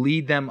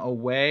lead them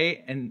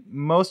away. And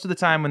most of the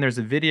time when there's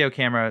a video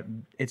camera,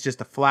 it's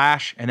just a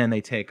flash and then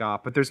they take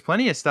off. But there's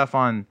plenty of stuff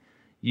on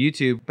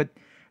YouTube. But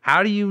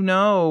how do you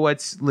know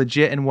what's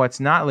legit and what's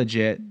not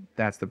legit?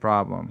 That's the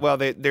problem. Well,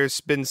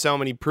 there's been so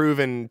many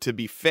proven to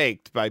be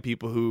faked by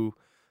people who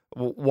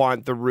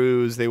want the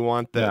ruse. They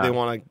want they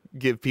want to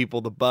give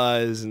people the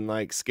buzz and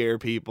like scare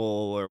people,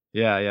 or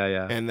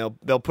and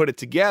they'll put it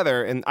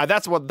together. And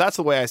that's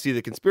the way I see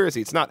the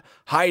conspiracy. It's not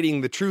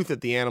hiding the truth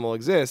that the animal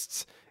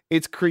exists.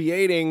 It's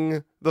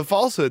creating the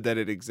falsehood that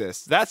it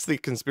exists. That's the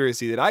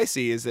conspiracy that I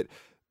see, is that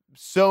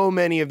so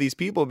many of these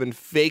people have been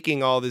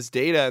faking all this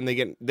data and they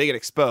get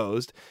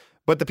exposed.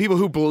 But the people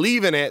who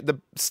believe in it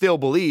still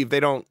believe.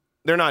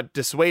 They're not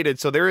dissuaded.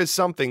 So there is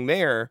something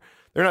there.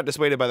 They're not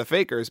dissuaded by the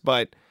fakers,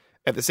 but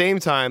at the same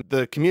time,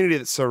 the community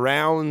that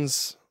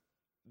surrounds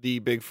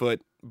the Bigfoot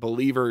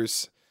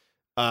believers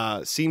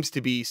seems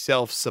to be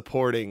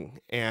self-supporting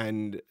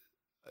and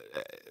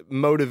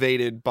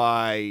motivated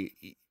by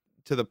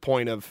to the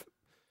point of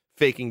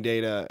faking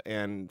data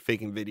and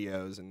faking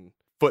videos and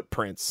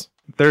footprints.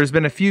 There's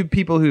been a few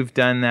people who've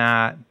done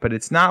that, but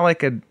it's not like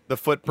The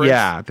footprints.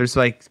 yeah, there's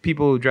like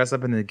people who dress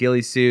up in the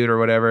ghillie suit or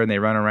whatever and they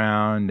run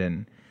around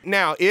and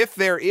Now, if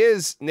there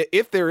is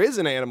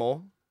an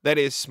animal that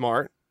is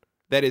smart,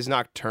 that is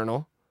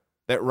nocturnal,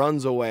 that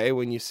runs away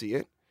when you see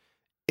it,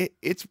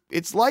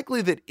 it's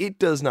likely that it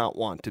does not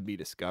want to be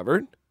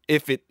discovered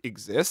if it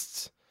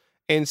exists.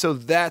 And so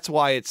that's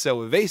why it's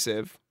so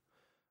evasive.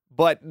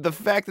 But the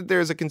fact that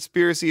there's a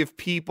conspiracy of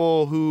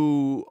people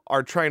who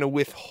are trying to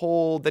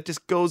withhold, that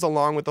just goes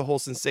along with the whole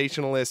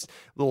sensationalist,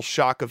 little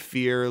shock of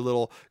fear,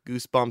 little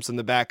goosebumps in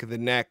the back of the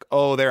neck.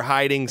 Oh, they're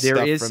hiding stuff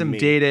there is from some me.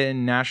 data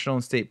in national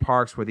and state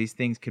parks where these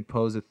things could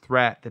pose a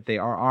threat, that they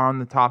are on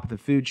the top of the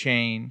food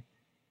chain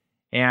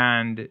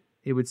and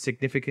it would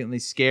significantly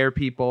scare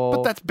people.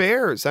 But that's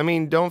bears. I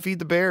mean, don't feed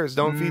the bears.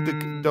 Don't feed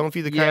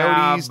the yeah,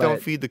 coyotes. Don't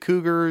but- feed the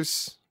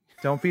cougars.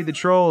 Don't feed the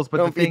trolls. But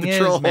Don't the feed thing the is,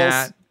 trolls.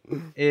 Matt,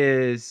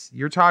 is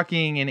you're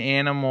talking an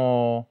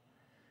animal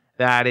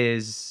that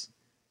is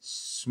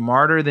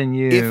smarter than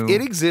you. If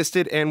it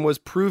existed and was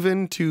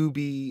proven to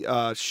be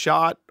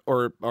shot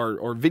or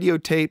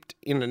videotaped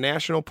in a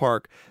national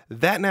park,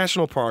 that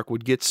national park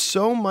would get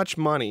so much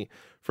money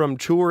from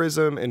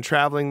tourism and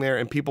traveling there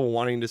and people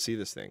wanting to see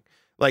this thing.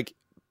 Like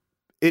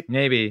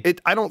Maybe.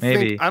 I don't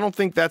Maybe.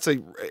 think that's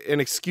an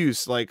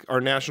excuse. Like our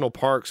national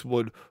parks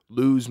would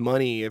lose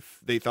money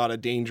if they thought a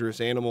dangerous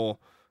animal.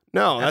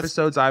 No, that's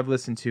Episodes I've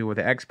listened to where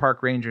the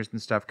ex-park rangers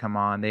and stuff come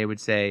on, they would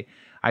say,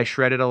 I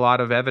shredded a lot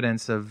of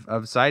evidence of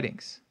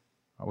sightings.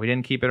 We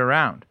didn't keep it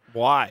around.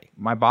 why.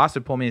 My boss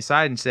would pull me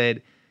aside and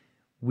said,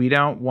 we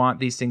don't want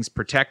these things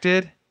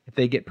protected. If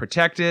they get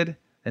protected,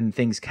 then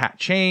things can't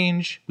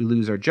change. We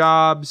lose our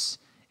jobs.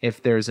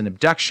 If there's an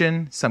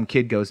abduction, some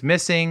kid goes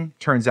missing,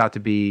 turns out to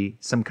be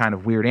some kind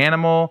of weird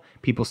animal,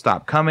 people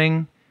stop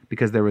coming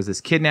because there was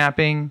this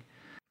kidnapping.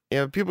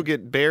 Yeah, people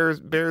get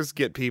bears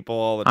get people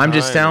all the time. I'm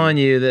just telling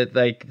you that,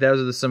 like,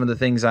 those are some of the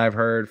things I've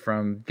heard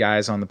from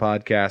guys on the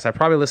podcast. I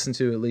probably listened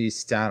to at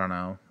least, I don't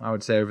know, I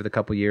would say over the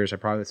couple years, I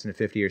probably listened to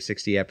 50 or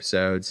 60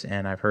 episodes,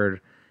 and I've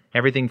heard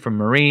everything from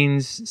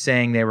Marines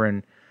saying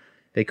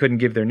they couldn't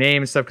give their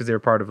name and stuff because they were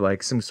part of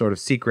like some sort of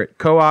secret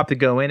co-op to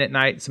go in at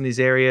night in some of these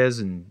areas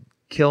and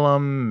kill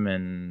them.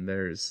 And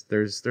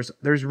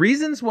there's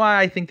reasons why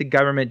I think the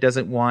government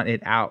doesn't want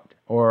it out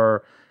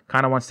or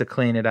kind of wants to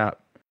clean it up.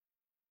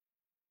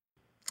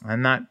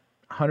 I'm not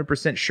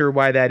 100% sure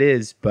why that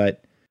is,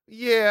 but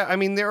Yeah, I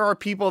mean, there are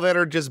people that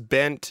are just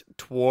bent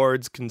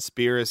towards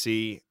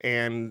conspiracy,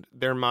 and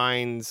their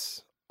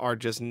minds are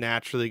just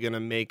naturally going to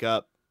make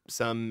up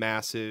some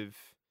massive.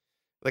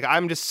 Like,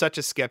 I'm just such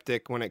a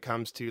skeptic when it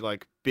comes to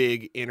like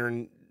big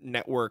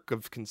network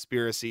of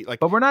conspiracy. Like,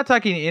 But we're not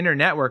talking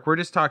internetwork. We're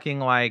just talking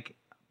like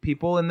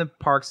people in the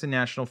parks and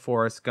national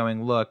forests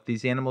going, look,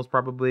 these animals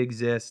probably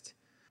exist.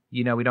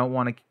 You know, we don't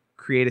want to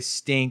create a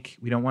stink.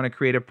 We don't want to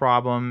create a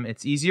problem.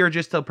 It's easier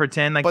just to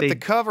pretend like but the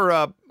cover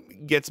up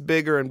gets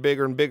bigger and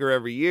bigger and bigger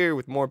every year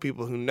with more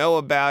people who know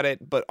about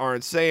it but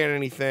aren't saying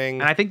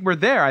anything. And I think we're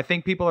there. I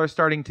think people are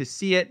starting to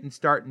see it and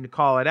starting to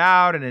call it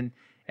out. And then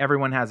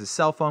everyone has a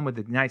cell phone with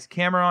a nice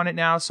camera on it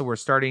now. So we're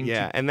starting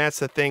Yeah, to. and that's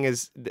the thing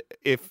is,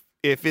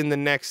 if in the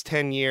next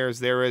 10 years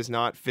there is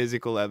not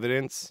physical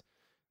evidence,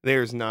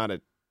 there's not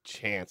a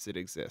chance it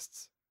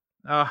exists.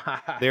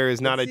 There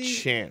is not a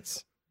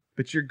chance.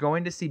 But you're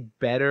going to see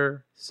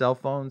better cell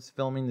phones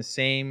filming the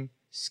same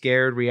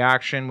scared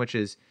reaction, which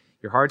is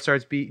your heart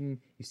starts beating.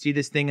 You see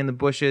this thing in the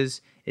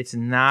bushes. It's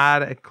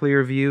not a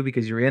clear view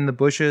because you're in the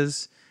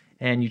bushes,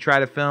 and you try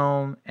to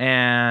film,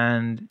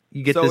 and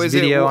you get So this is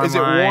it- video is it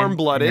online,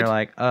 warm-blooded? and you're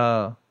like,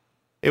 oh.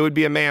 It would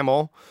be a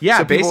mammal. Yeah,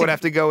 so people would basic-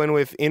 have to go in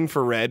with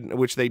infrared,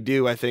 which they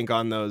do, I think,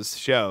 on those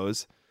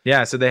shows.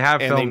 Yeah, so they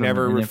have And filmed they them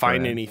never in refine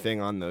infrared.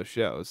 anything on those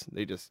shows.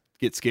 They just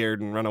get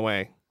scared and run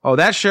away. Oh,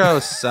 that show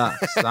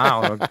sucks.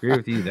 I'll agree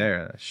with you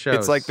there. That show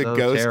It's like is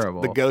so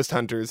terrible. the Ghost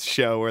Hunters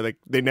show where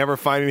they never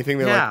find anything.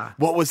 They're Yeah. like,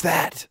 what was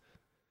that?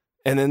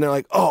 And then they're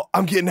like, oh,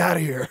 I'm getting out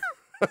of here.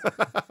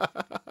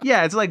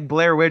 Yeah, it's like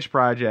Blair Witch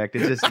Project.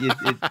 It's just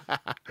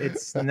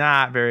it's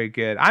not very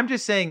good. I'm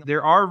just saying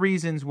there are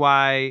reasons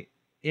why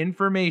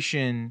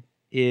information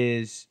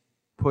is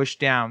pushed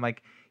down.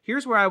 Like,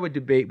 here's where I would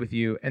debate with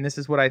you, and this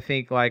is what I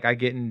think. Like, I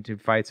get into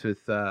fights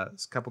with a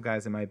couple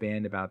guys in my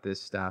band about this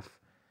stuff.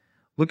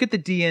 Look at the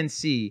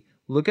DNC.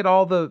 Look at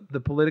all the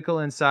political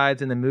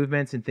insides and the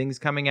movements and things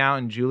coming out,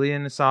 and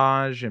Julian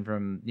Assange and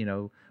from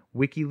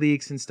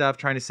WikiLeaks and stuff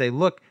trying to say,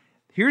 look,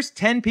 here's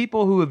 10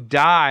 people who have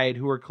died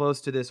who are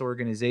close to this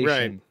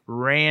organization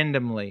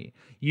randomly.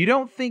 You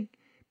don't think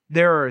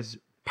there is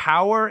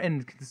power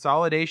and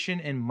consolidation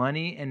and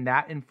money and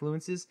that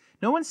influences?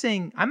 No one's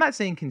saying, I'm not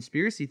saying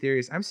conspiracy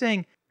theories. I'm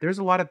saying there's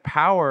a lot of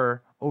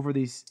power over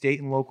these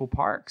state and local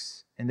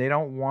parks, and they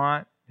don't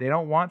want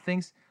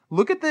things.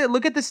 Look at the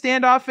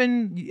standoff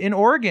in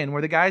Oregon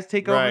where the guys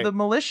take over Right. the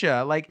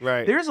militia. Like,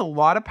 Right. there's a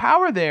lot of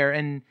power there,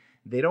 and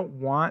they don't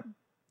want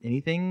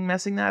anything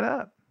messing that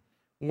up.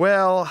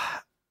 Well,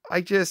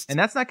 And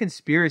that's not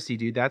conspiracy,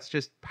 dude. That's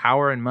just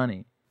power and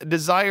money.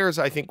 Desires,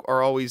 I think,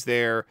 are always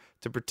there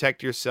to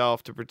protect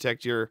yourself, to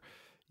protect your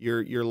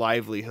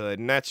livelihood,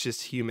 and that's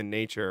just human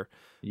nature.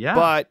 Yeah.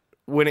 But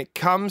when it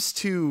comes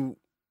to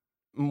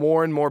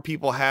more and more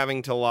people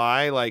having to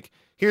lie, like,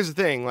 here's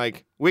the thing,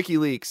 like,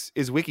 WikiLeaks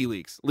is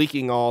WikiLeaks,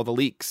 leaking all the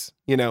leaks.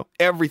 You know,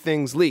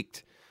 everything's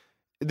leaked.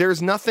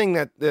 There's nothing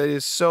that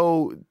is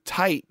so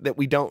tight that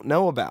we don't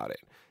know about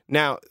it.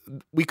 Now,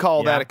 we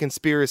call that a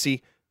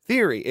conspiracy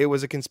theory. It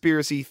was a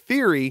conspiracy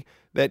theory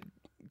that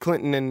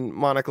Clinton and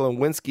Monica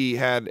Lewinsky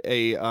had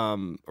a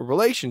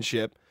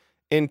relationship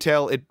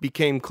until it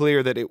became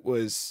clear that it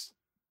was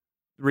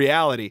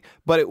reality.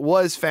 But it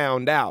was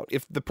found out.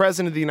 If the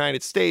president of the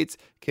United States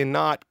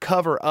cannot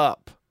cover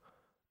up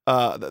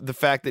the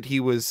fact that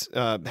he was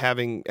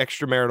having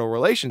extramarital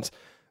relations,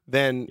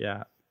 then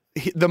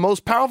the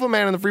most powerful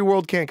man in the free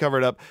world can't cover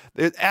it up.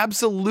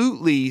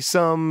 Absolutely,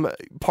 some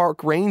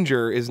park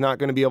ranger is not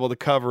going to be able to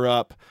cover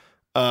up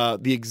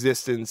the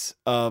existence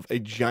of a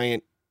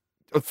giant,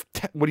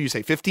 what do you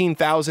say,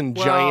 15,000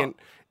 giant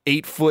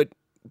 8-foot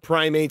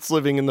primates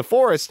living in the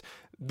forest.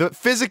 The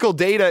physical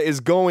data is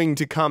going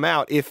to come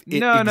out if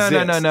it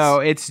exists. No.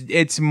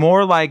 It's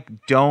more like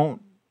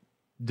don't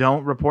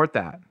report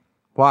that.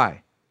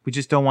 Why? We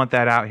just don't want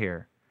that out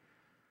here.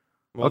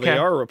 Well, they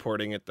are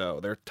reporting it, though.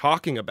 They're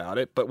talking about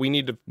it, but we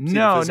need to see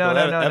No.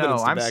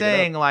 evidence to I'm back it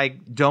saying, up.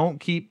 like,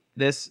 don't keep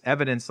this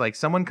evidence. Like,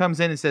 someone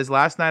comes in and says,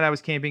 last night I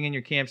was camping in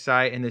your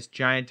campsite, and this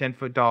giant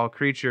 10-foot tall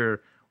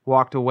creature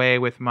walked away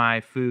with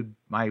my food,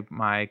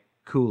 my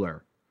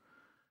cooler.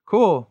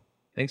 Cool.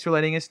 Thanks for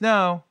letting us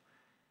know.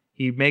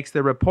 He makes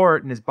the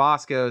report, and his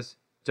boss goes,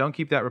 don't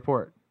keep that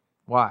report.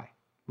 Why?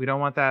 We don't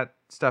want that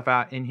stuff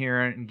out in here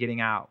and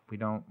getting out. We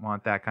don't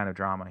want that kind of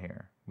drama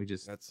here. We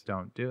just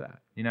don't do that.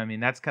 You know what I mean?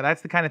 That's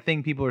the kind of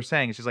thing people are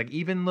saying. It's just like,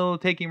 even little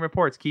taking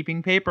reports,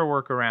 keeping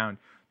paperwork around.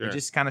 Sure. They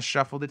just kind of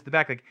shuffled it to the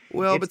back. Like,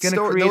 well, it's going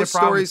to create a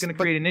problem. It's going to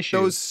create an issue.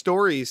 Those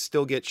stories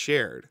still get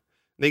shared.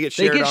 They get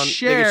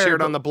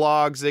shared on the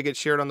blogs. They get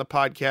shared on the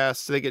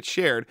podcasts. They get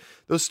shared.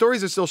 Those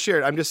stories are still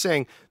shared. I'm just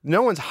saying,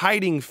 no one's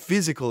hiding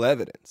physical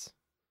evidence.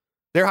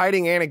 They're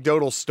hiding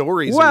anecdotal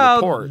stories and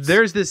reports.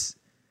 There's this.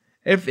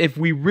 If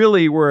we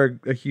really were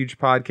a huge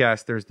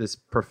podcast, there's this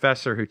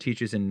professor who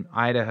teaches in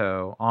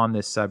Idaho on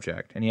this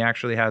subject, and he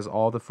actually has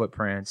all the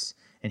footprints,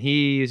 and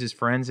he uses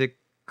forensic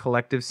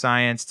collective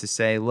science to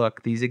say,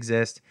 look, these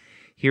exist.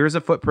 Here's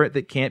a footprint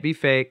that can't be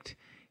faked.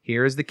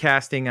 Here's the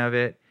casting of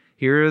it.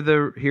 Here are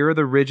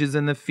the ridges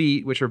in the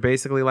feet, which are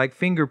basically like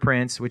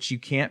fingerprints, which you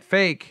can't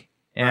fake.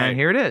 And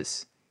here it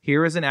is.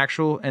 Here is an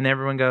actual, and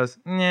everyone goes,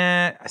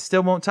 nah, I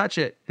still won't touch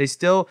it.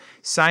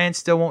 Science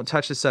still won't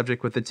touch the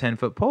subject with the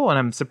 10-foot pole. And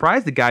I'm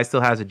surprised the guy still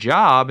has a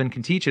job and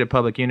can teach at a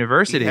public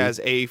university. He has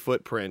a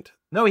footprint.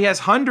 No, he has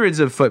hundreds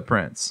of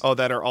footprints. Oh,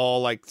 that are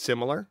all like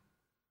similar?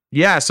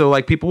 Yeah, so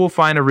like people will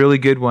find a really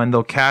good one.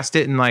 They'll cast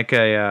it in like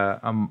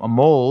a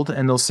mold,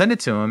 and they'll send it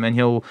to him, and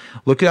he'll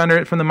look under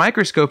it from the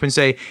microscope and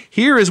say,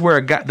 here is where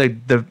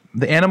the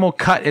animal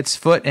cut its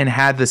foot and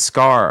had the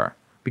scar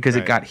because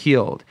it got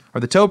healed. Or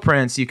the toe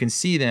prints, you can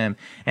see them,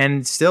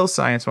 and still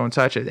science won't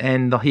touch it.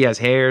 And he has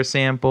hair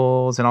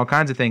samples and all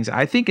kinds of things.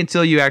 I think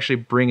until you actually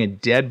bring a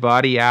dead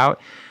body out,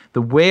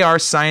 the way our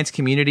science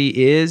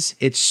community is,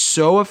 it's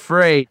so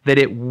afraid that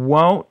it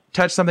won't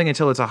touch something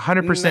until it's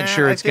 100%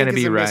 sure it's going to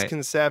be right. I think it's a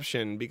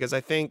misconception, because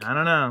I think I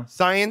don't know.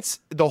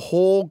 Science, the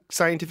whole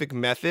scientific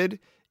method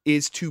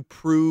is to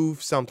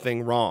prove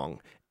something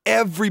wrong.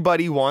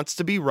 Everybody wants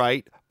to be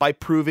right by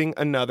proving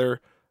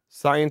another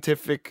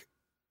scientific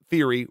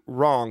theory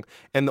wrong.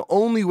 And the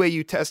only way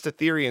you test a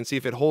theory and see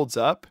if it holds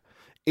up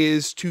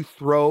is to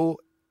throw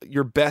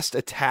your best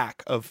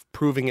attack of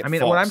proving it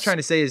false. What I'm trying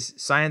to say is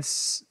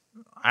science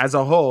as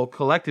a whole,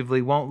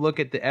 collectively, won't look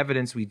at the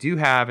evidence we do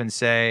have and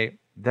say,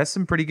 that's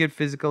some pretty good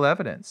physical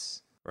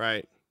evidence.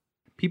 Right.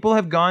 People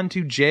have gone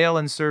to jail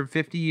and served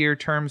 50-year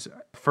terms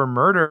for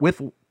murder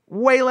with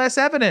way less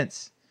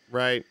evidence.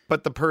 Right.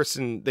 But the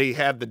person, they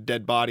had the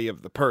dead body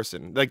of the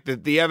person. Like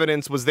the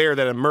evidence was there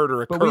that a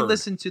murder occurred. But we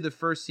listened to the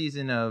first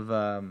season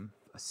of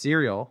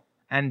Serial,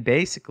 and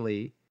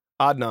basically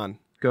Adnan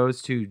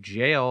goes to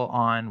jail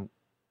on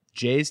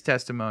Jay's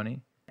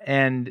testimony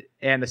and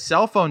a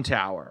cell phone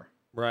tower.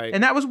 Right.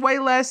 And that was way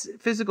less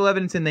physical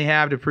evidence than they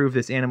have to prove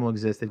this animal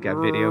exists. They've got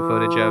video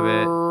footage of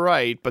it.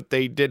 Right, but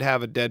they did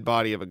have a dead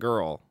body of a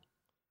girl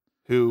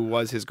who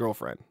was his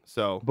girlfriend.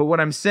 So, but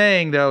what I'm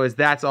saying, though, is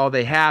that's all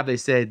they have. They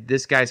said,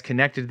 this guy's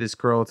connected to this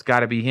girl. It's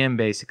got to be him,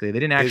 basically. They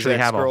didn't actually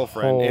have a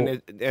whole...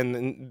 And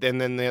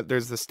then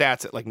there's the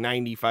stats at like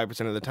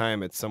 95% of the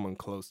time it's someone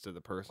close to the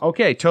person.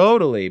 Okay,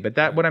 totally.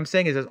 But what I'm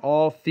saying is it's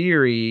all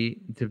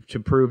theory to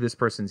prove this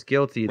person's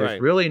guilty.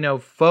 There's really no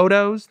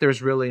photos.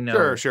 There's really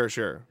no...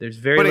 Sure. There's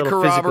very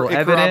little physical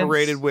evidence. It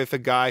corroborated with a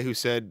guy who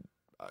said,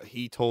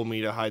 he told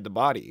me to hide the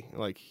body.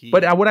 Like he.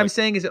 But what I'm like,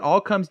 saying is it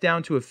all comes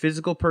down to a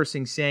physical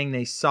person saying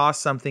they saw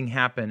something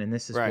happen and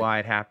this is Right. why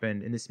it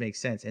happened and this makes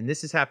sense. And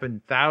this has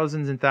happened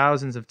thousands and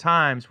thousands of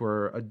times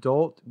where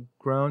adult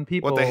grown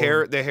people. What the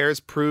hair is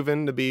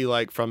proven to be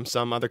like from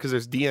some other, because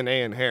there's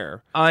DNA in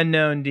hair.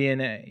 Unknown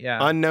DNA. Yeah.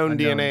 Unknown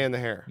DNA in the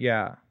hair.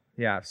 Yeah.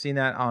 Yeah, I've seen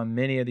that on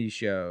many of these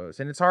shows,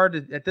 and it's hard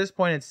to. At this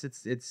point,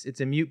 it's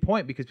a mute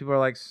point because people are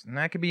like,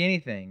 that could be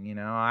anything, you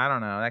know. I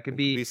don't know. That could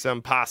Be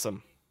some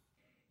possum.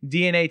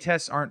 DNA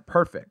tests aren't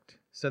perfect,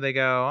 so they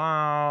go,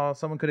 oh,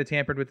 someone could have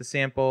tampered with the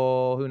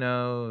sample. Who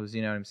knows?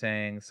 You know what I'm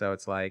saying? So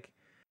it's like,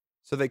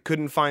 So they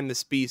couldn't find the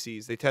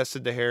species. They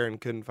tested the hair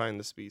and couldn't find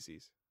the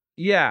species.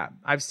 yeah,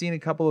 I've seen a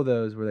couple of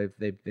those where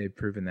they've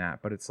proven that,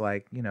 but it's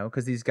like, you know,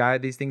 because these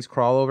things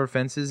crawl over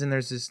fences, and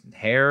there's this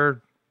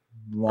hair.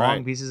 Long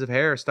Right. pieces of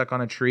hair stuck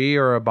on a tree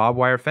or a barbed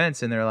wire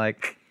fence, and they're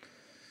like,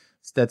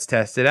 let's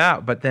test it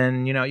out. But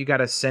then, you know, you got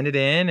to send it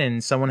in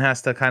and someone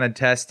has to kind of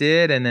test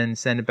it and then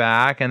send it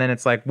back. And then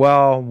it's like,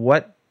 well,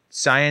 what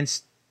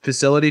science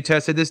facility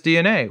tested this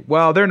DNA?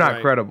 Well, they're not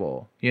Right.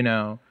 credible, you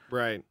know.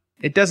 Right.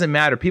 It doesn't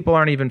matter. People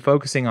aren't even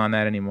focusing on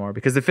that anymore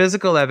because the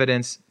physical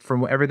evidence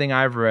from everything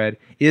I've read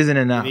isn't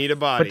enough. need a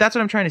body. But that's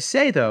what I'm trying to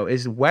say, though,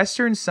 is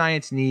Western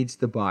science needs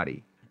the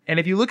body. And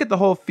if you look at the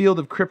whole field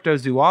of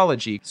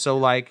cryptozoology, so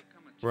like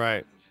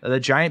Right. the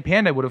giant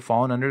panda would have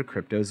fallen under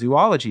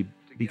cryptozoology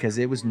because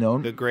it was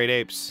known. The great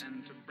apes.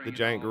 The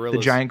giant gorillas.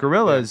 The giant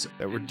gorillas.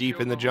 That were deep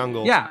in the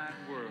jungle. Yeah.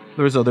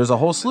 There's a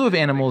whole slew of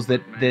animals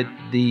that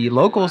the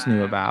locals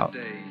knew about,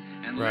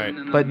 Right.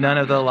 but none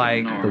of the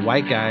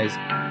white guys.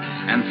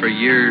 And for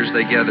years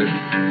they gathered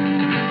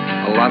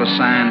a lot of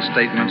signed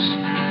statements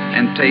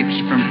and tapes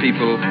from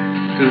people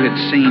who had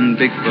seen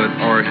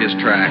Bigfoot or his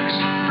tracks.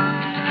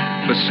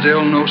 But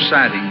still no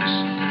sightings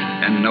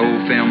and no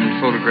filmed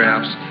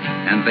photographs,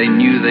 and they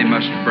knew they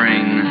must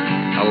bring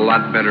a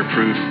lot better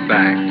proof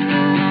back.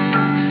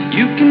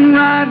 You can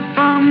ride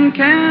from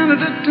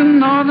Canada to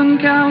Northern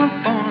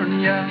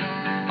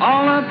California,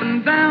 all up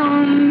and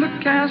down the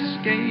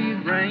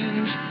Cascade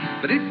Range.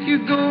 But if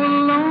you go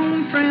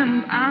alone,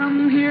 friend,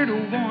 I'm here to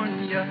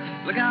warn you.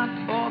 Look out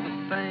for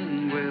the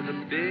thing with a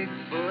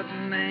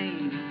Bigfoot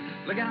name.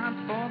 Look out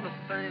for the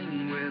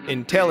thing with a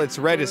Until it's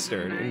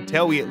registered.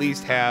 Until we at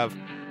least have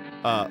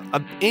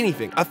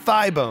anything. A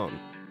thigh bone.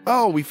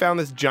 Oh, we found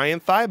this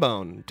giant thigh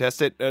bone.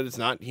 Test it. It's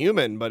not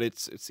human, but it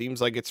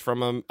seems like it's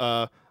from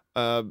a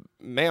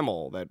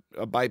mammal,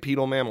 a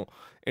bipedal mammal.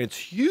 And it's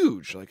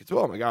huge. Like,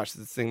 oh my gosh,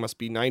 this thing must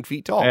be 9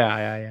 feet tall.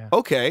 Yeah.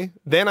 Okay.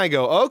 Then I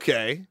go,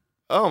 okay.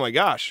 Oh my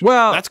gosh.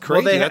 Well, that's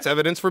crazy. well, That's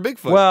evidence for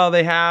Bigfoot. Well,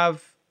 they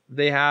have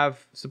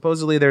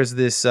supposedly there's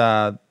these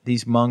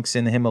monks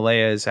in the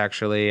Himalayas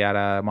actually at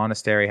a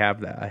monastery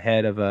have a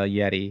head of a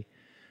yeti,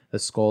 the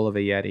skull of a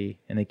yeti,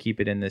 and they keep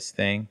it in this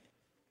thing.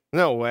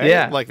 no way.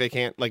 Yeah. Like they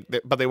can't,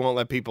 but they won't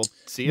let people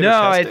see it.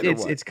 No, or test it, or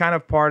it's what? it's kind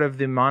of part of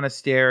the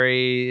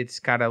monastery. It's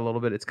kind of a little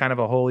bit. It's kind of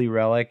a holy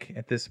relic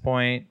at this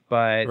point.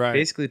 But Right.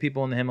 basically,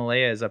 people in the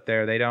Himalayas up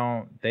there,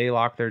 they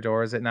lock their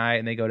doors at night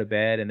and they go to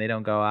bed and they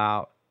don't go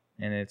out.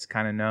 And it's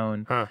kind of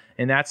known Huh.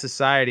 in that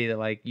society that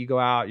like you go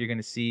out, you're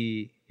gonna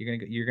see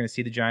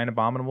the giant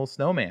abominable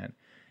snowman,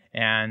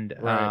 and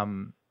Right.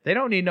 they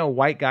don't need no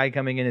white guy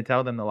coming in to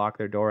tell them to lock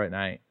their door at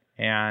night.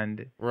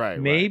 And Right.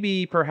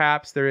 maybe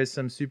perhaps there is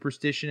some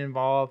superstition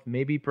involved.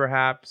 Maybe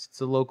perhaps it's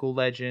a local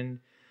legend.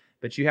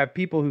 But you have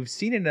people who've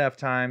seen it enough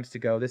times to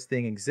go, this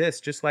thing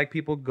exists, just like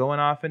people going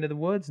off into the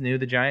woods knew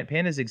the giant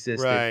pandas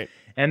existed. Right.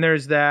 And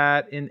there's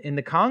that in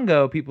the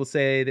Congo, people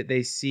say that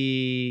they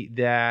see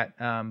that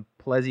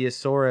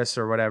Plesiosaurus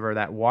or whatever,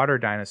 that water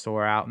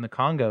dinosaur out in the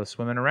Congo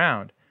swimming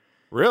around.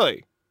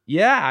 Really?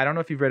 Yeah, I don't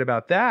know if you've read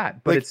about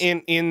that, but Like it's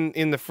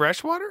in the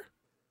freshwater?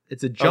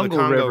 it's a Oh, the jungle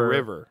Congo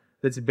river.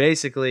 That's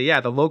basically,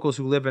 the locals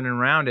who live in and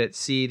around it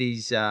see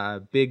these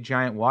big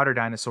giant water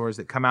dinosaurs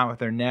that come out with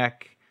their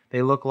neck.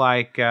 They look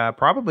like,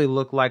 probably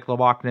look like the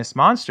Loch Ness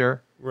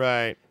Monster,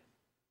 Right.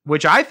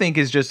 which I think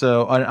is just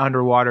an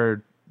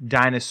underwater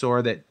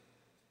dinosaur that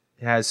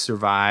has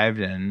survived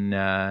and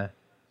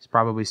is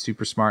probably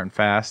super smart and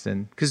fast.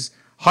 And because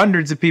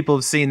hundreds of people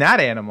have seen that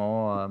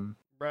animal.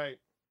 Right.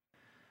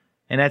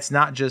 And that's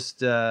not just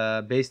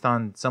based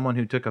on someone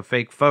who took a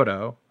fake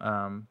photo.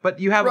 But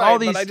you have Right, all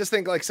these. but I just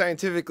think, like,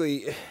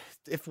 scientifically,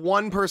 if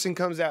one person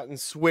comes out and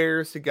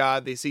swears to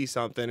God they see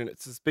something and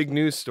it's this big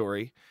news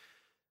story,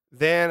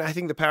 then I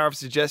think the power of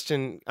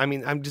suggestion, I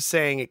mean, I'm just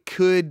saying it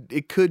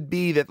could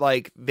be that,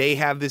 like, they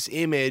have this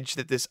image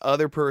that this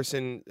other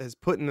person has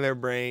put into their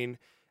brain,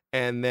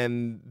 and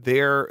then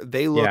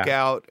they look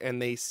out and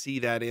they see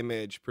that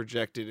image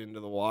projected into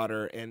the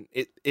water, and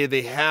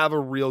they have a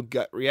real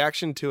gut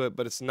reaction to it,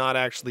 but it's not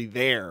actually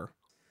there.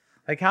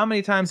 Like, how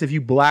many times have you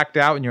blacked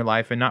out in your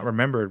life and not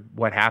remembered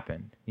what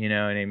happened? You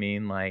know what I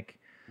mean? Like,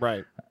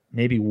 Right.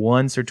 maybe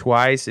once or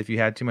twice if you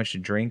had too much to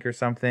drink or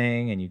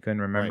something and you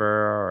couldn't remember.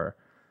 Or,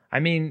 I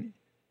mean,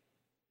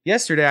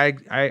 yesterday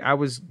I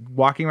was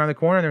walking around the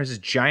corner and there was this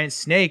giant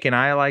snake, and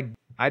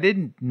I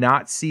didn't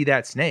not see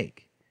that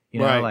snake. You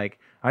know, Right. like,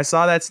 I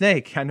saw that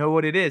snake. I know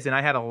what it is. And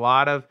I had a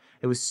lot of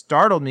It was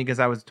startled me because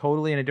I was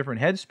totally in a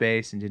different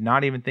headspace and did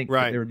not even think that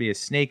Right. there would be a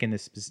snake in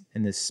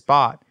this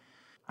spot.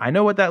 I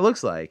know what that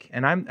looks like,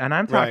 and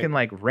I'm talking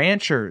like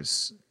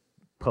ranchers,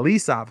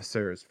 police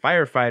officers,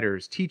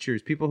 firefighters,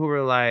 teachers, people who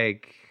are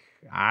like,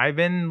 I've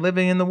been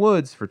living in the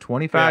woods for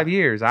 25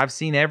 years. I've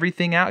seen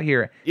everything out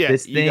here. Yeah,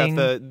 this you thing,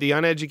 got the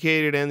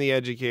uneducated and the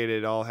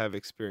educated all have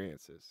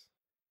experiences.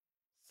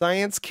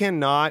 Science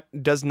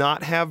does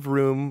not have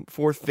room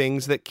for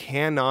things that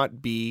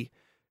cannot be,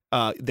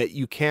 that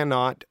you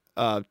cannot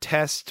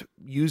test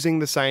using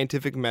the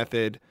scientific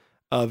method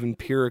of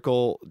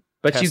empirical.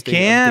 but you testing of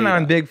can data.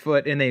 on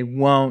Bigfoot, and they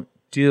won't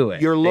do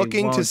it. You're They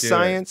looking won't to do it.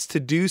 science to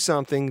do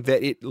something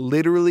that it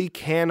literally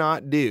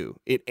cannot do.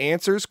 It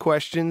answers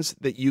questions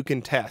that you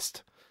can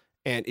test.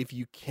 And if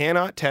you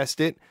cannot test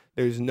it,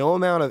 there's no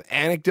amount of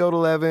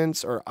anecdotal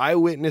evidence or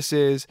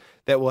eyewitnesses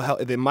that will help.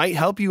 That might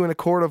help you in a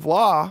court of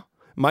law,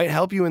 might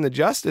help you in the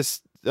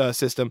justice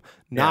system,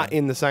 not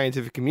in the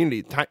scientific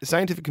community. The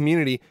scientific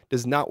community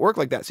does not work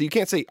like that. So you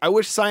can't say, I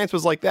wish science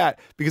was like that,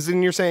 because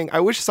then you're saying, I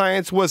wish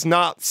science was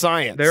not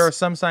science. There are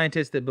some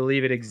scientists that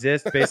believe it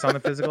exists based on the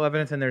physical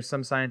evidence, and there's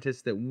some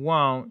scientists that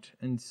won't,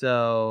 and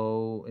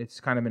so it's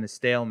kind of been a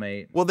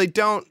stalemate. Well, they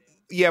don't.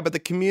 Yeah, but the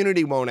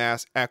community won't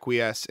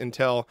acquiesce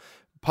until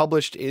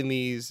published in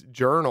these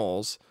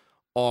journals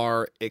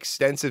are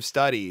extensive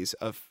studies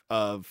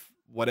of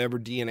whatever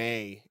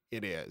DNA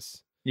it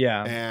is.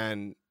 Yeah,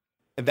 And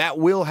that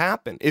will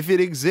happen. If it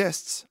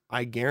exists,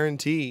 I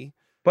guarantee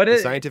but the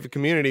scientific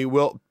community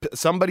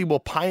somebody will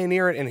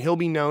pioneer it, and he'll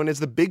be known as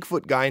the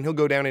Bigfoot guy, and he'll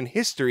go down in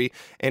history,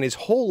 and his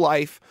whole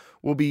life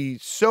will be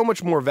so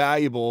much more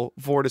valuable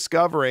for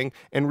discovering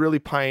and really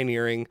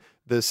pioneering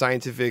the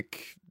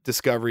scientific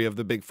discovery of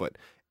the Bigfoot.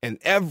 And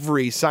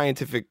every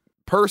scientific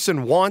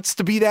person wants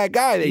to be that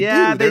guy. They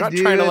do. They're not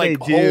trying to like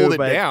hold it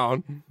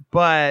down.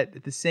 But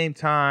at the same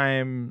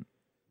time,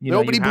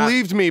 Nobody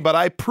believed me, but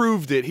I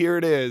proved it. Here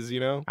it is,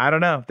 I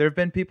don't know. There have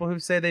been people who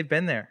say they've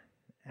been there.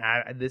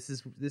 This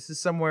is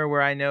somewhere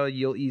where I know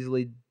you'll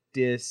easily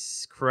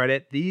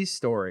discredit these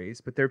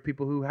stories, but there are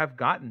people who have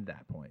gotten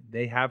that point.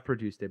 They have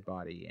produced a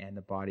body, and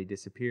the body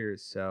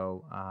disappears.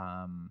 So,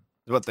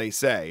 what they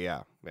say,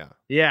 yeah.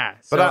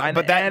 So, I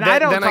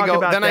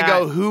I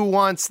go, who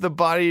wants the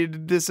body to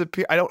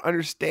disappear? I don't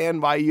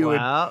understand why you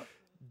would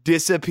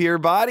disappear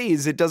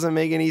bodies. It doesn't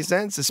make any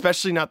sense,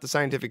 especially not the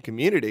scientific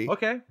community.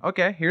 Okay.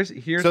 Here's So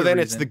a then reason.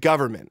 it's the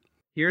government.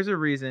 Here's a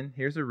reason.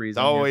 It's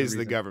always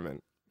the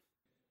government.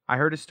 I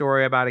heard a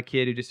story about a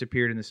kid who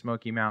disappeared in the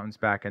Smoky Mountains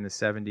back in the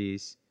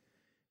 70s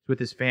with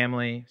his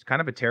family. It's kind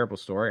of a terrible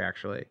story,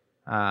 actually.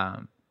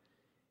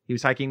 He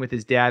was hiking with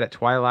his dad at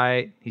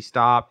twilight. He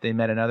stopped. They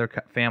met another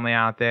family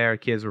out there.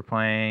 Kids were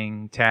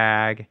playing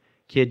tag.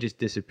 Kid just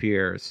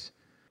disappears.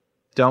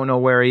 Don't know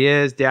where he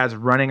is. Dad's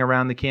running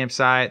around the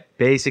campsite.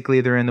 Basically,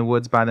 they're in the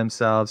woods by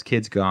themselves.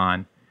 Kid's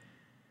gone.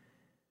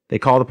 They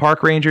call the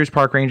park rangers.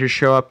 Park rangers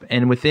show up.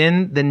 And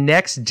within the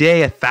next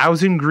day,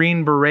 1,000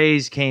 Green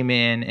Berets came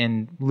in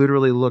and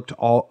literally looked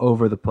all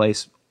over the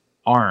place,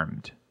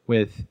 armed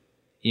with,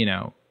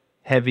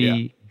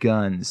 heavy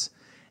guns.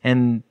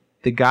 And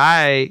the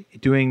guy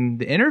doing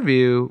the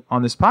interview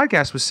on this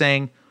podcast was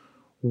saying,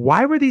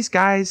 why do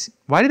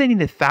they need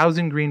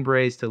 1,000 Green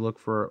Berets to look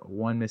for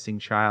one missing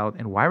child?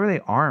 And why were they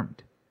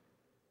armed?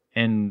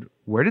 And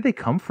where did they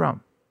come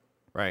from?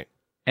 Right.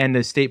 And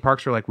the state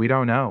parks were like, we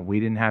don't know. We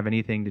didn't have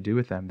anything to do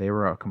with them. They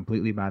were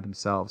completely by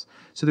themselves.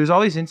 So there's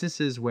all these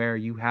instances where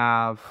you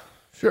have...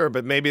 Sure,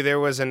 but maybe there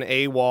was an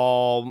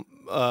AWOL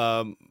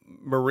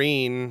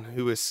Marine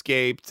who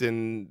escaped,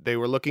 and they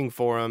were looking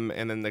for him,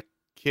 and then the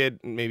kid,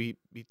 maybe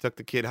he took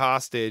the kid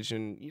hostage,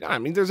 and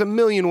there's a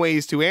million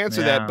ways to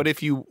answer that, but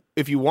if you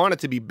want it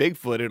to be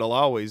Bigfoot, it'll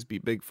always be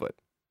Bigfoot.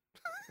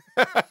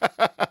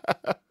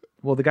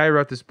 Well, the guy who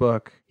wrote this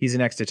book, he's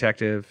an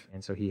ex-detective,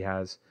 and so he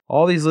has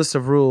all these lists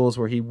of rules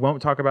where he won't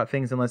talk about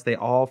things unless they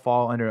all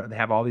they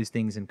have all these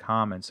things in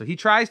common. So he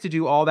tries to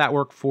do all that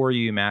work for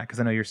you, Matt, because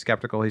I know you're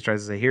skeptical. He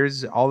tries to say,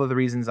 here's all of the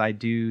reasons I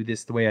do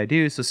this the way I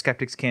do, so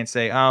skeptics can't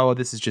say, oh,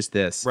 this is just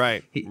this.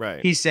 Right.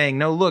 He's saying,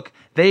 no, look,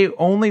 they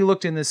only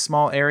looked in this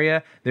small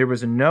area. There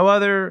was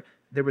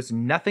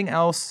nothing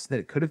else that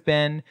it could have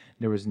been.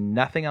 There was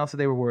nothing else that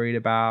they were worried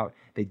about.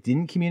 They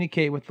didn't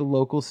communicate with the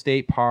local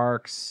state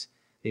parks.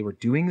 They were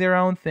doing their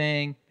own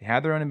thing. They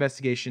had their own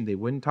investigation. They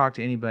wouldn't talk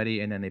to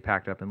anybody, and then they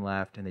packed up and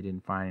left, and they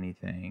didn't find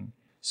anything.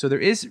 So there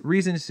is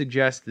reason to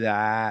suggest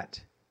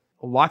that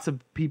lots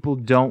of people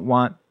don't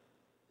want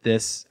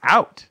this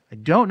out. I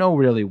don't know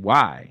really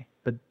why,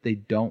 but they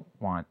don't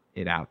want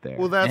it out there.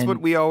 Well, that's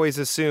what we always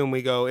assume.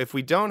 We go, if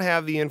we don't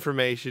have the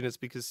information, it's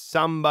because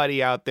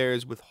somebody out there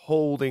is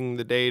withholding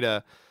the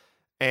data.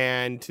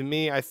 And to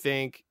me, I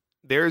think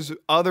there's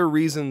other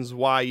reasons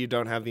why you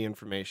don't have the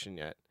information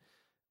yet.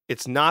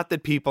 It's not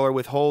that people are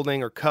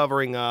withholding or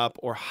covering up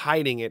or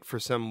hiding it for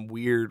some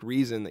weird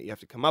reason that you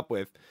have to come up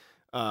with,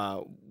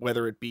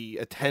 whether it be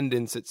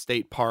attendance at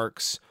state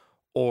parks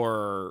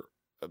or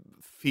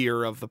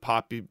fear of the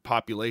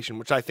population,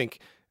 which I think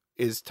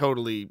is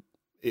totally,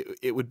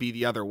 it would be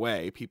the other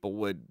way. People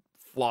would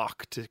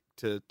flock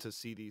to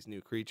see these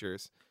new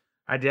creatures.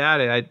 I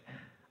doubt it.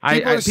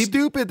 People are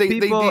stupid.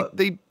 people-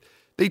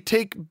 They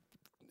take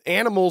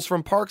animals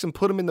from parks and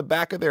put them in the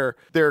back of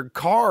their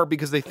car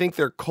because they think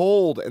they're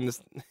cold and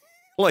this,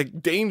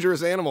 like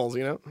dangerous animals,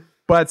 you know?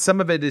 But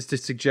some of it is to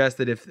suggest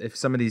that if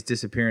some of these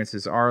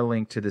disappearances are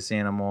linked to this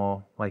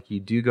animal, like you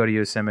do go to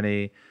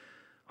Yosemite,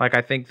 like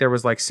I think there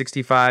was like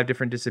 65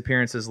 different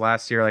disappearances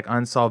last year, like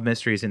unsolved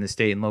mysteries in the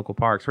state and local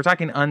parks. We're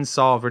talking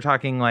unsolved. We're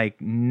talking like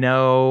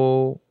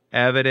no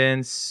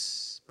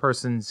evidence,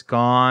 person's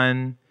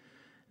gone,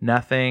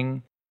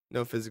 nothing.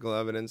 No physical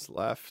evidence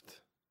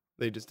left.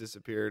 They just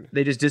disappeared.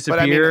 They just But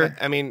disappear.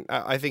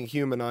 I think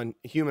human on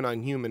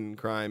human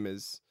crime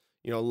is,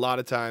 you know, a lot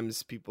of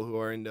times people who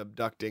are into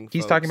abducting.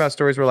 He's folks, talking about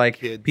stories where like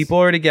kids. people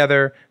are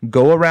together,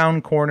 go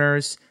around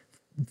corners,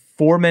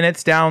 4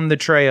 minutes down the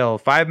trail,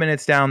 5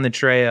 minutes down the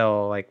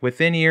trail, like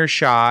within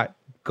earshot,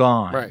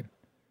 gone. Right.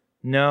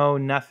 No,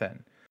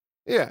 nothing.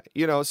 Yeah,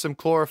 you know, some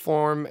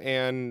chloroform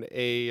and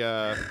a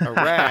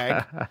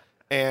rag,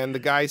 and the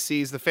guy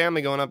sees the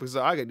family going up because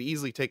I could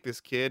easily take this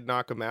kid,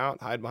 knock him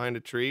out, hide behind a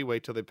tree,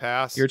 wait till they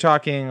pass. You're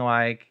talking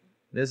like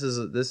this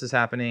is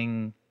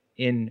happening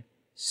in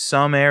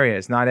some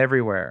areas, not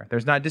everywhere.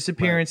 There's not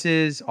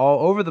disappearances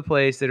all over the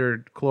place that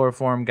are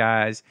chloroform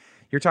guys.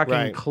 You're talking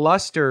Right.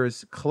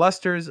 clusters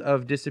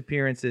of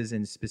disappearances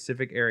in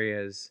specific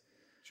areas.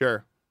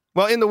 Sure.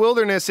 Well, in the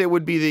wilderness, it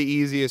would be the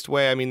easiest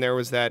way. I mean, there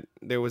was that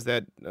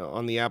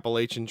on the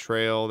Appalachian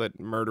Trail, that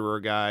murderer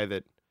guy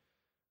that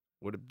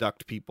would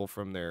abduct people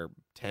from their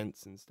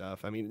tents and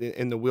stuff. I mean,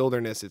 in the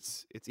wilderness,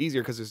 it's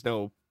easier because there's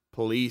no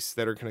police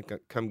that are going to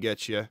come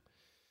get you.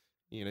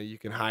 You know, you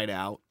can hide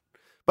out.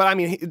 But I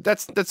mean,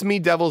 that's me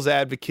devil's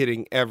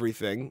advocating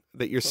everything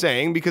that you're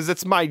saying because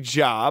that's my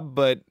job.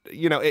 But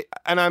you know,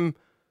 and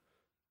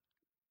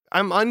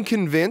I'm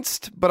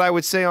unconvinced. But I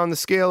would say on the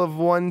scale of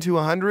 1 to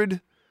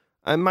 100.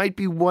 I might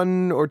be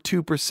 1 or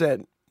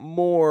 2%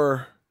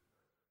 more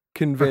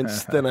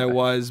convinced than I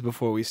was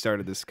before we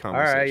started this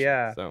conversation.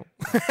 yeah. So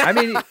I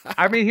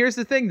mean, here's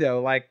the thing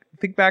though. Like,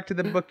 think back to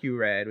the book you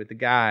read with the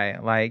guy.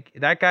 Like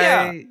that guy.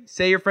 Yeah.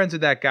 Say you're friends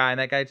with that guy, and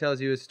that guy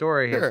tells you a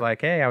story. Sure. It's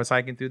like, hey, I was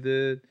hiking through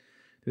the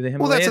Himalayas,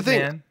 Well, that's the thing.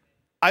 man.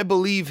 I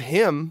believe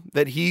him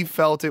that he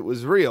felt it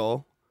was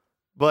real,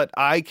 but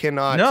I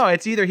cannot. No,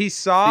 it's either he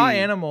saw see.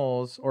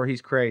 animals or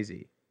he's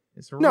crazy.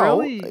 It's No,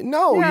 really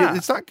yeah.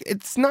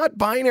 It's not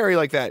binary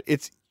like that.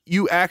 It's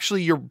you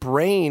actually, your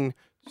brain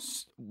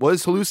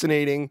was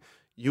hallucinating.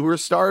 You were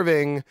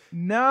starving.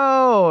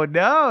 No.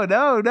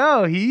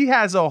 He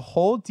has a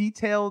whole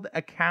detailed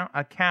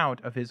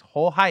account of his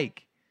whole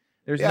hike.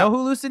 There's Yeah. no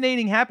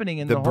hallucinating happening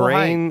in The the whole hike.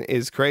 brain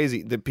is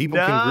crazy. The people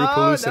can group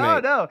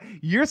hallucinate. No.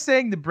 You're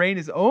saying the brain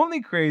is only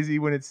crazy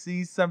when it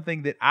sees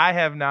something that I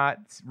have not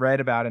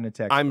read about in a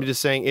textbook. I'm just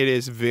saying it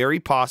is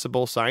very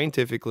possible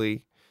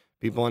scientifically.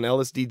 People on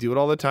LSD do it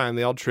all the time.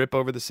 They all trip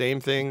over the same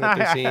thing that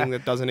they're seeing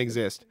that doesn't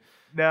exist.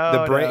 no,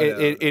 The brain, no.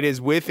 it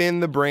is within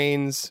the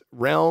brain's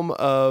realm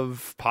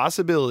of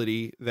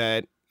possibility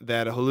that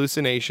a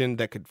hallucination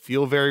that could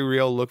feel very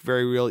real, look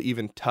very real,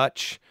 even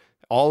touch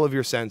all of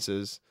your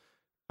senses,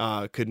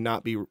 could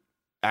not be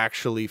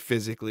actually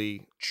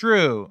physically.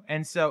 True.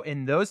 And so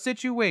in those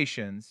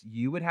situations,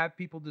 you would have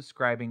people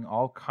describing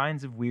all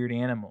kinds of weird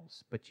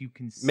animals, but you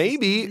can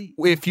Maybe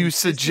if you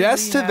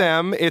suggest to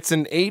them it's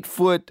an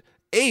 8-foot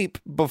ape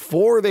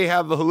before they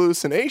have the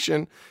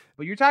hallucination.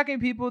 But you're talking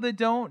people that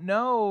don't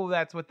know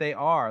that's what they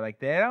are. Like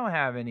they don't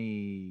have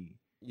any.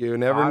 You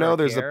never Thought know. or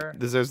There's care.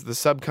 there's the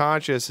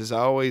subconscious is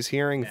always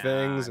hearing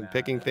things and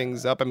picking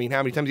things up. I mean,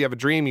 how many times do you have a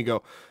dream? You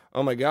go,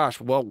 oh my gosh,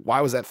 well, why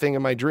was that thing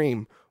in my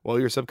dream? Well,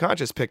 your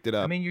subconscious picked it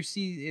up. I mean, you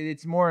see,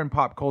 it's more in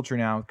pop culture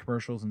now with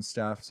commercials and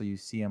stuff. So you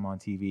see them on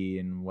TV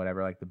and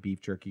whatever, like the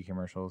beef jerky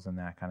commercials and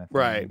that kind of thing.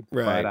 Right.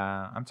 But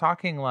I'm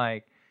talking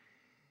like,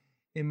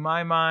 in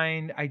my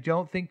mind, I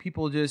don't think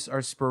people just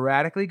are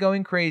sporadically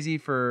going crazy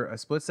for a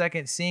split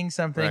second, seeing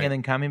something Right. and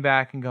then coming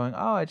back and going,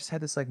 oh, I just had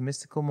this like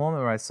mystical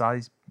moment where I saw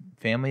these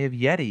family of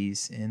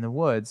Yetis in the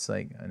woods.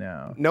 Like,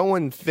 no. No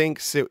one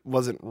thinks it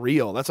wasn't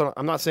real. That's what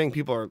I'm not saying.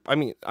 People are. I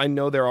mean, I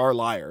know there are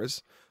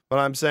liars, but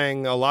I'm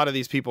saying a lot of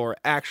these people are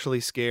actually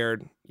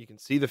scared. You can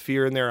see the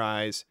fear in their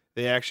eyes.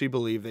 They actually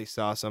believe they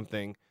saw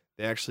something.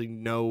 They actually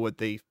know what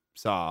they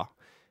saw,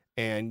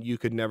 and you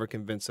could never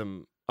convince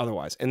them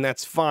otherwise. And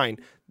that's fine.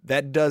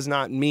 That does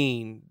not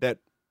mean that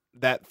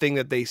that thing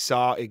that they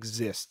saw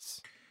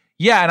exists.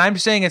 Yeah, and I'm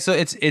saying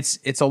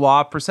it's a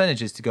law of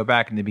percentages. To go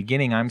back in the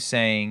beginning, I'm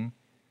saying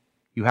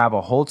you have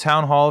a whole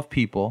town hall of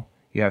people.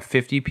 You have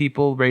 50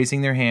 people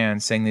raising their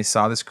hands saying they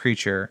saw this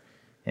creature,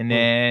 and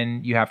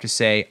then you have to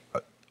say,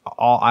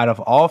 out of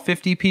all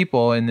 50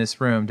 people in this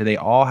room, do they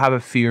all have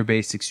a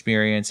fear-based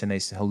experience and they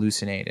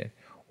hallucinated,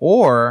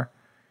 or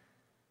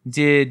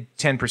did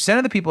 10%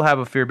 of the people have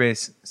a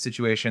fear-based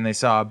situation? They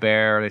saw a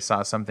bear, or they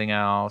saw something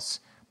else,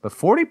 but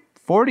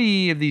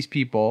 40 of these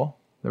people,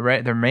 the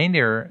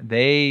remainder,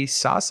 they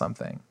saw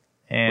something,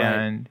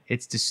 and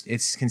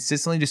it's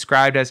consistently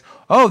described as,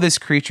 oh, this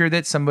creature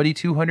that somebody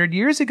 200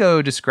 years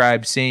ago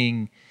described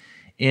seeing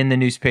in the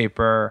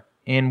newspaper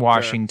in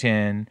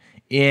Washington,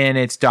 and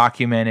it's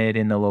documented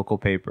in the local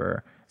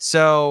paper.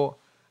 So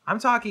I'm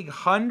talking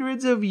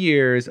hundreds of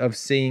years of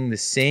seeing the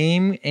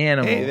same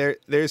animal. Hey,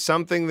 there's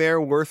something there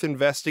worth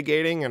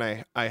investigating,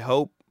 and I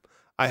hope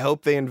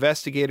they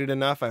investigated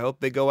enough. I hope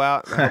they go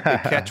out and I hope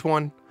they catch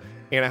one,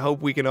 and I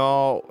hope we can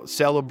all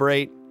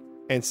celebrate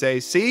and say,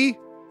 see,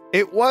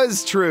 it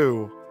was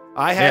true.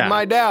 I had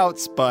my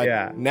doubts,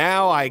 but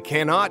now I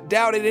cannot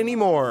doubt it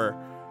anymore.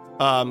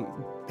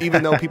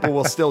 Even though people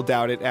will still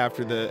doubt it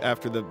after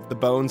the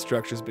bone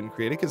structure's been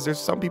created, because there's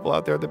some people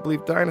out there that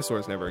believe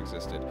dinosaurs never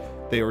existed.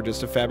 They were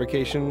just a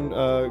fabrication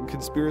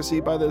conspiracy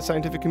by the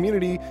scientific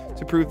community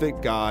to prove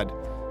that God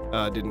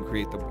didn't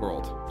create the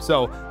world.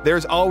 So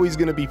there's always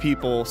going to be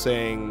people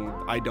saying,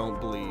 I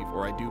don't believe,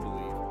 or I do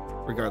believe,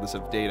 regardless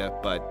of data.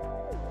 But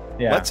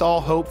let's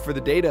all hope for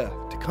the data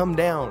to come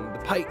down the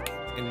pike,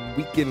 and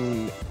we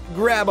can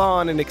grab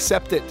on and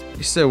accept it.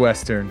 You're so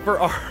Western. For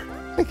our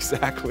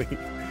exactly.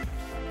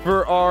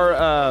 For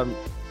our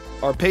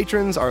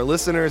patrons, our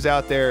listeners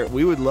out there,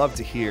 we would love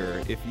to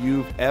hear if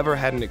you've ever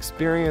had an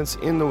experience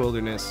in the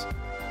wilderness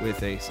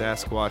with a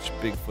Sasquatch,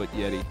 Bigfoot,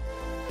 Yeti.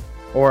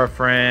 Or a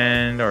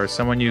friend, or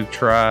someone you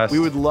trust. We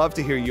would love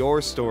to hear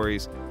your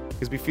stories,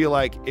 because we feel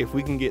like if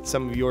we can get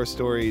some of your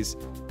stories,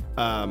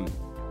 it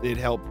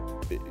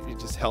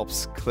just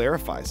helps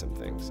clarify some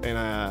things. And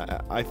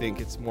I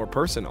think it's more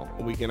personal.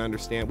 We can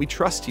understand. We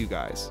trust you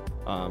guys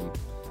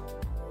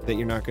that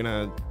you're not going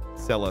to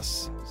sell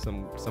us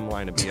some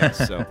line of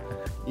BS. So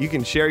you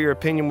can share your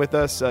opinion with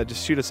us.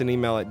 Just shoot us an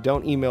email at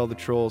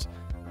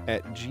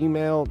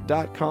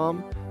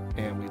don'temailthetrolls@gmail.com,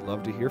 and we'd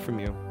love to hear from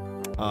you.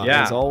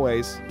 As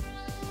always,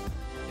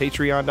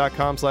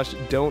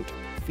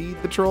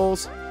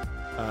 patreon.com/don'tfeedthetrolls.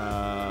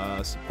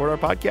 Support our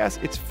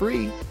podcast. It's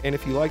free, and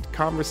if you liked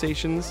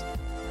conversations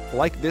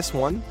like this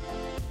one,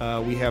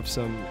 we have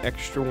some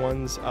extra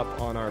ones up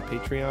on our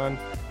Patreon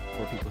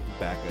for people who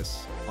back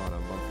us on a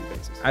monthly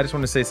basis. I just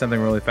want to say something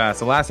really fast.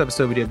 The last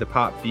episode we did, the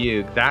Pop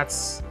Fugue,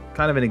 that's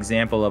kind of an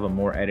example of a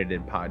more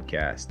edited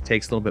podcast. It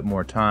takes a little bit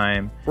more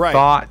time. Right.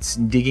 Thoughts,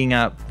 digging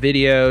up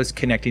videos,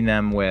 connecting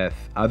them with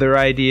other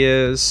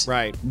ideas.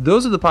 Right.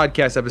 Those are the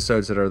podcast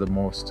episodes that are the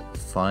most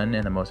fun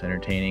and the most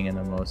entertaining and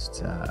the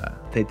most,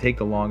 they take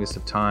the longest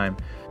of time.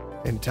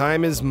 And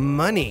time is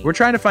money. We're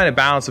trying to find a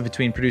balance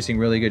between producing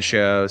really good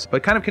shows,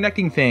 but kind of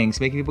connecting things,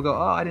 making people go,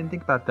 oh, I didn't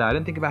think about that. I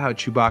didn't think about how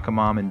Chewbacca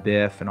Mom and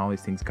Biff and all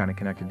these things kind of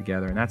connected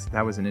together. And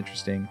that was an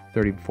interesting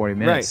 30, 40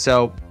 minutes. Right.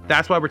 So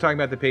that's why we're talking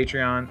about the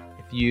Patreon.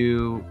 If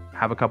you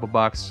have a couple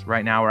bucks,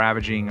 right now we're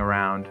averaging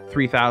around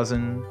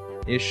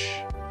 3,000-ish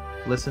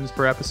listens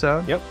per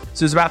episode. Yep.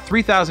 So there's about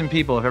 3,000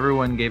 people. If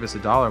everyone gave us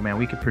 $1, man,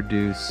 we could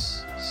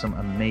produce some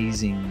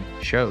amazing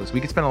shows. We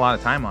could spend a lot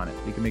of time on it.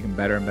 We can make them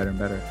better and better and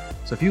better.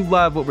 So if you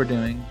love what we're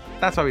doing,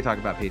 that's why we talk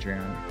about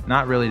Patreon.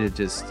 Not really to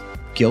just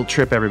guilt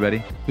trip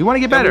everybody. We want to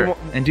get better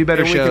and do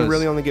better shows. We can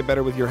really only get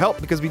better with your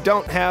help, because we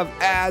don't have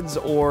ads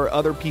or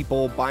other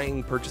people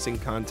purchasing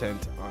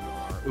content on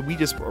our.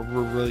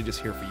 We're really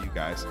just here for you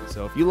guys.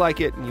 So if you like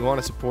it and you want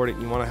to support it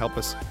and you want to help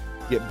us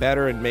get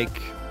better and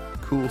make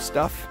cool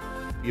stuff,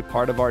 be a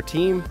part of our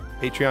team.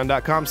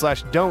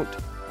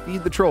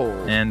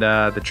 Patreon.com/don'tfeedthetrolls. And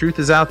the truth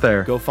is out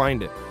there. Go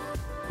find it,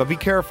 but be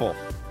careful.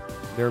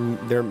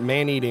 They're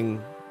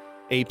man-eating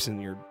apes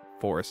in your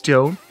forest.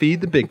 Don't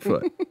feed the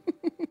Bigfoot.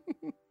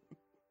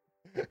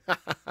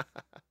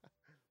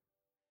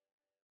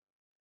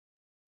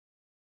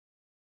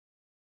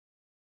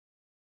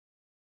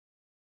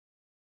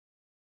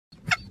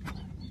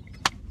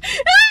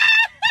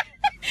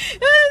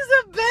 This is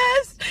the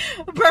best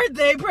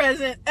birthday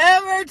present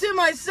ever to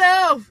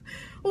myself.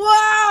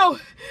 Wow.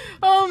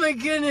 Oh my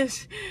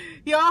goodness.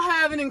 Y'all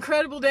have an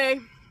incredible day.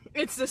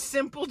 It's a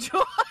simple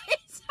joy.